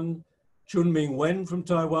Taiwan, Chun Ming Wen from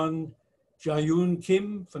Taiwan, Jayun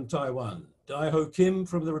Kim from Taiwan, Daiho Kim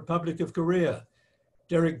from the Republic of Korea,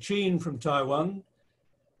 Derek Chin from Taiwan,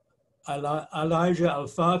 Elijah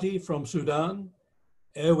Al-Fati from Sudan,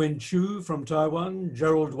 Erwin Chu from Taiwan,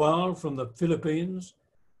 Gerald Wall from the Philippines,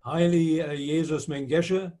 Haile Jesus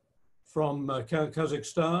Mengesha from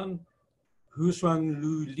Kazakhstan, Huswang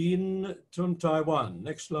Lu Lin from Taiwan.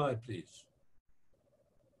 Next slide, please.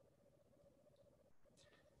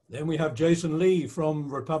 Then we have Jason Lee from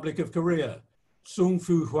Republic of Korea, Sung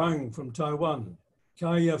Fu Huang from Taiwan,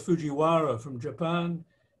 Kaya Fujiwara from Japan,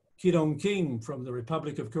 Kidong King from the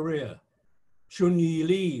Republic of Korea, Chunyi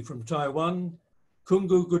Li from Taiwan,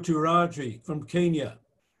 Kungu Guturaji from Kenya,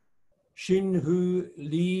 Xinhu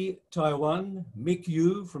Li, Taiwan, Mik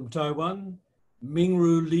Yu from Taiwan,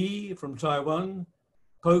 Mingru Li from Taiwan,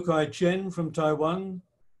 Pokai Chen from Taiwan,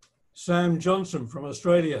 Sam Johnson from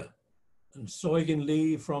Australia, and Soigin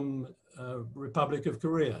Li from Republic of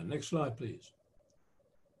Korea. Next slide, please.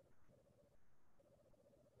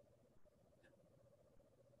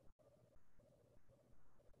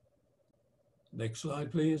 Next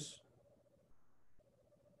slide, please.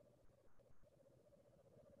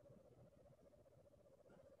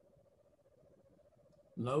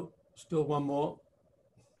 No, still one more.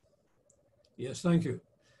 Yes, thank you.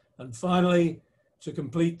 And finally, to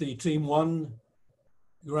complete the Team 1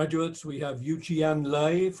 graduates, we have Yuqian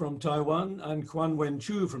Lei from Taiwan and Quan Wen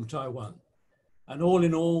Chu from Taiwan. And all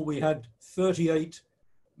in all, we had 38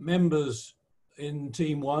 members in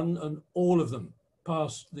Team 1, and all of them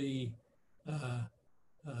passed the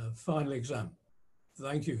final exam.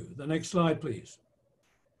 Thank you. The next slide, please.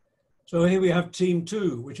 So here we have Team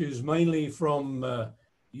 2, which is mainly from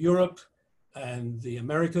Europe and the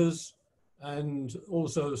Americas, and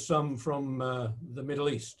also some from the Middle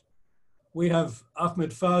East. We have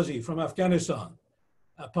Ahmed Fazi from Afghanistan,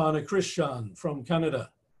 Aparna Krishan from Canada,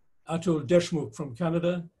 Atul Deshmukh from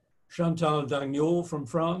Canada, Chantal Dagnol from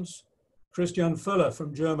France, Christian Fuller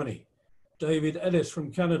from Germany, David Ellis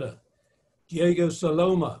from Canada, Diego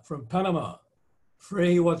Saloma from Panama,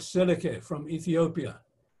 Frei Watseleke from Ethiopia,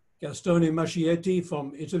 Gastone Mascietti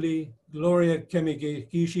from Italy, Gloria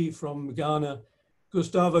Kemigishi from Ghana,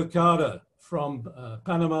 Gustavo Carda from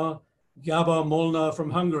Panama, Gabor Molnar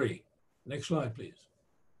from Hungary. Next slide, please.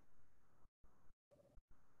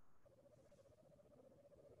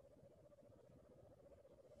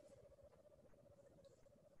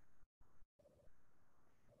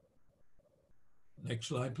 Next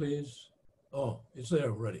slide, please. Oh, it's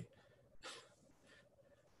there already.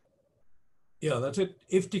 Yeah, that's it.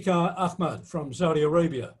 Iftikhar Ahmad from Saudi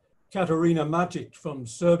Arabia, Katarina Matic from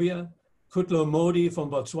Serbia, Kutlo Modi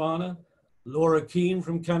from Botswana, Laura Keane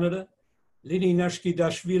from Canada, Lini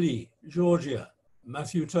Nashkidashvili, Georgia,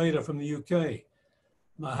 Matthew Taylor from the UK,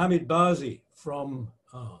 Mohammed Bazi from,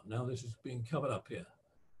 oh, now this is being covered up here.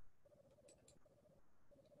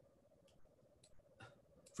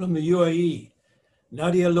 From the UAE,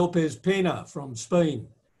 Nadia Lopez Pena from Spain,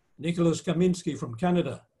 Nicholas Kaminski from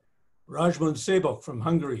Canada, Rajmund Sebok from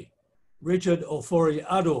Hungary, Richard Ofori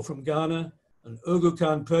Ado from Ghana, and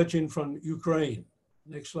Ogunshakin Perchin from Ukraine.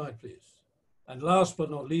 Next slide, please. And last but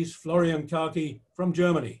not least, Florian Kaki from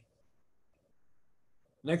Germany.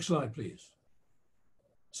 Next slide, please.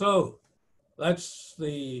 So that's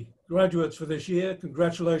the graduates for this year.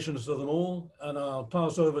 Congratulations to them all. And I'll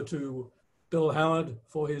pass over to Bill Howard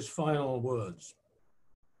for his final words.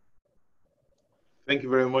 Thank you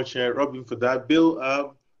very much, Robin, for that.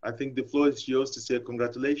 Bill, I think the floor is yours to say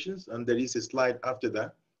congratulations, and there is a slide after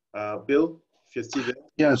that. Bill, if you're still there.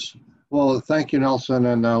 Yes. Well, thank you, Nelson,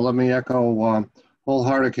 and let me echo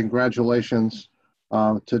wholehearted congratulations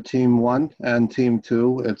to Team 1 and Team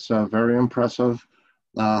 2. It's very impressive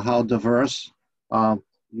how diverse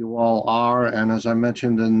you all are. And as I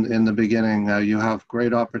mentioned in the beginning, you have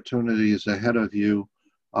great opportunities ahead of you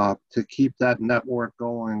to keep that network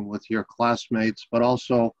going with your classmates, but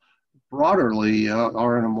also broaderly,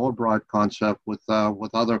 or in a more broad concept with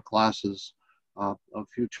other classes of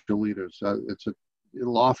future leaders.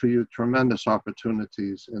 It'll offer you tremendous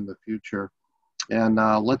opportunities in the future. And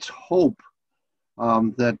let's hope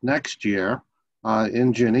that next year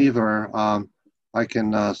in Geneva, I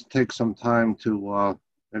can take some time to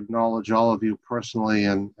acknowledge all of you personally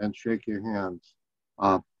and shake your hands.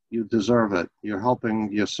 You deserve it. You're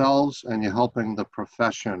helping yourselves and you're helping the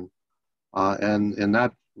profession. And in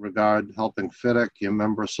that regard, helping FIDIC, your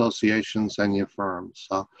member associations, and your firms.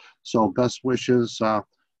 So best wishes.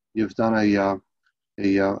 You've done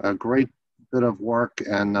a great bit of work,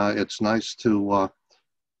 and it's nice to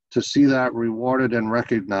see that rewarded and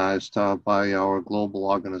recognized by our global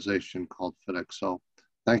organization called FIDIC. So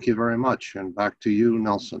thank you very much, and back to you,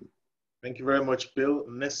 Nelson. Thank you very much, Bill.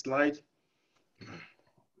 Next slide.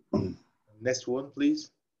 Next one,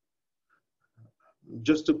 please.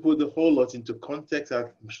 Just to put the whole lot into context, I'm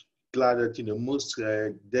glad that most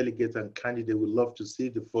delegates and candidates would love to see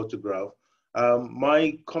the photograph.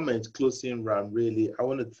 My comment closing round, really, I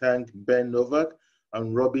want to thank Ben Novak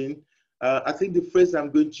and Robin. I think the phrase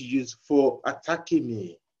I'm going to use for attacking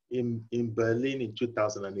me in Berlin in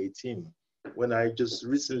 2018, when I just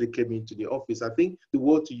recently came into the office, I think the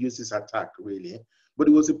word to use is attack, really. But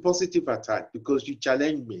it was a positive attack because you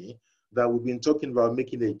challenged me that we've been talking about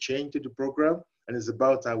making a change to the program, and it's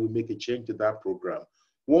about time we make a change to that program.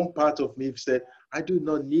 One part of me said, I do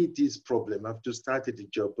not need this problem. I've just started the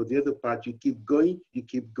job. But the other part, you keep going, you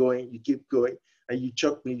keep going, you keep going, and you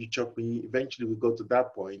chuck me, you chuck me. Eventually, we got to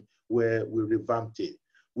that point where we revamped it.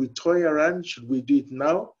 We toy around, should we do it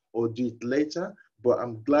now or do it later? But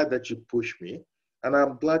I'm glad that you pushed me. And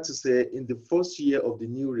I'm glad to say in the first year of the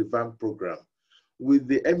new revamped program, with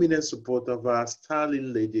the eminent support of our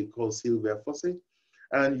sterling lady called Sylvia Fawcett,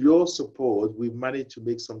 and your support, we managed to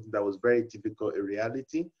make something that was very difficult a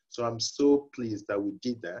reality. So I'm so pleased that we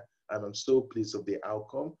did that, and I'm so pleased of the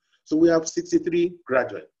outcome. So we have 63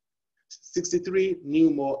 graduates, 63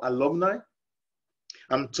 new more alumni.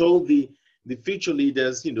 I'm told the future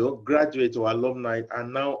leaders, graduate or alumni are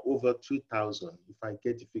now over 2,000, if I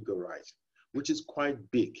get the figure right, which is quite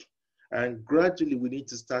big. And gradually we need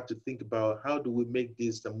to start to think about how do we make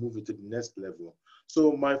this and move it to the next level.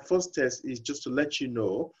 So my first test is just to let you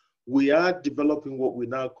know, we are developing what we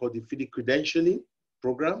now call the FIDIC credentialing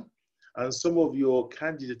program. And some of your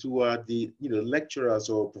candidates who are the lecturers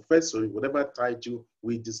or professors, whatever title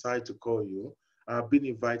we decide to call you, are being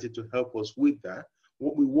invited to help us with that.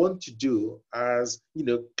 What we want to do, as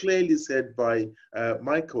clearly said by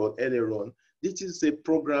Michael earlier on, this is a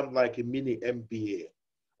program like a mini MBA,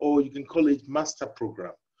 or you can call it master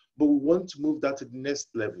program, but we want to move that to the next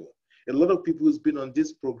level. A lot of people who's been on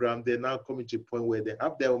this program, they're now coming to a point where they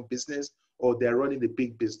have their own business or they're running a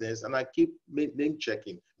big business, and I keep name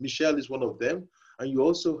checking. Michelle is one of them, and you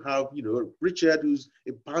also have, Richard, who's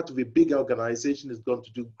a part of a big organization, is going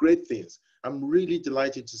to do great things. I'm really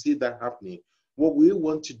delighted to see that happening. What we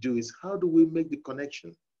want to do is how do we make the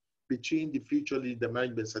connection between the Future Leader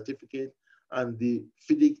Management Certificate and the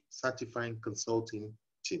FIDIC Certifying Consulting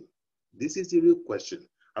team? This is the real question.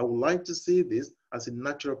 I would like to see this as a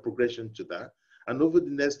natural progression to that. And over the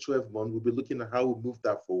next 12 months, we'll be looking at how we move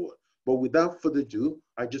that forward. But without further ado,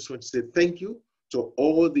 I just want to say thank you to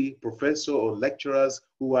all the professors or lecturers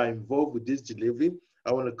who are involved with this delivery.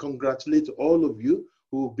 I want to congratulate all of you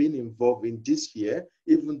who have been involved in this year,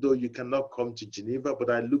 even though you cannot come to Geneva, but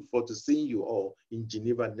I look forward to seeing you all in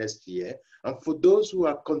Geneva next year. And for those who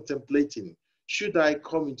are contemplating, should I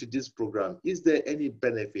come into this program? Is there any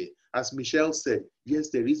benefit? As Michelle said, yes,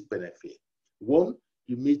 there is benefit. One,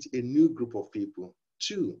 you meet a new group of people.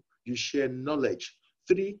 Two, you share knowledge.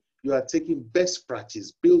 Three, you are taking best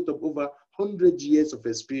practice, built up over 100 years of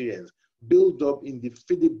experience, built up in the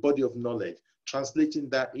FIDIC body of knowledge, translating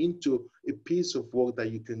that into a piece of work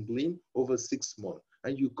that you can glean over 6 months.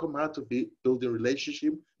 And you come out of it, building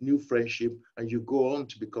relationship, new friendship, and you go on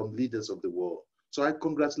to become leaders of the world. So I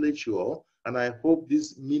congratulate you all, and I hope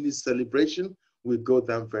this mini celebration will go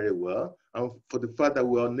down very well. And for the fact that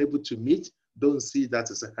we're unable to meet, don't see that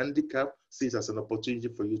as a handicap, see it as an opportunity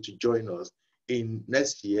for you to join us in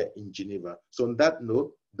next year in Geneva. So on that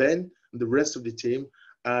note, Ben and the rest of the team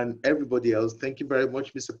and everybody else, thank you very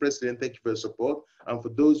much, Mr. President. Thank you for your support. And for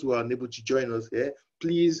those who are unable to join us here,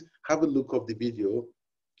 please have a look of the video.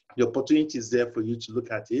 The opportunity is there for you to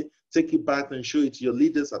look at it, take it back and show it to your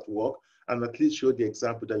leaders at work, and at least show the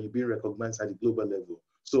example that you're being recognized at the global level.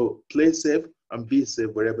 So play safe and be safe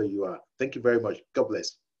wherever you are. Thank you very much. God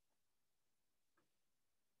bless.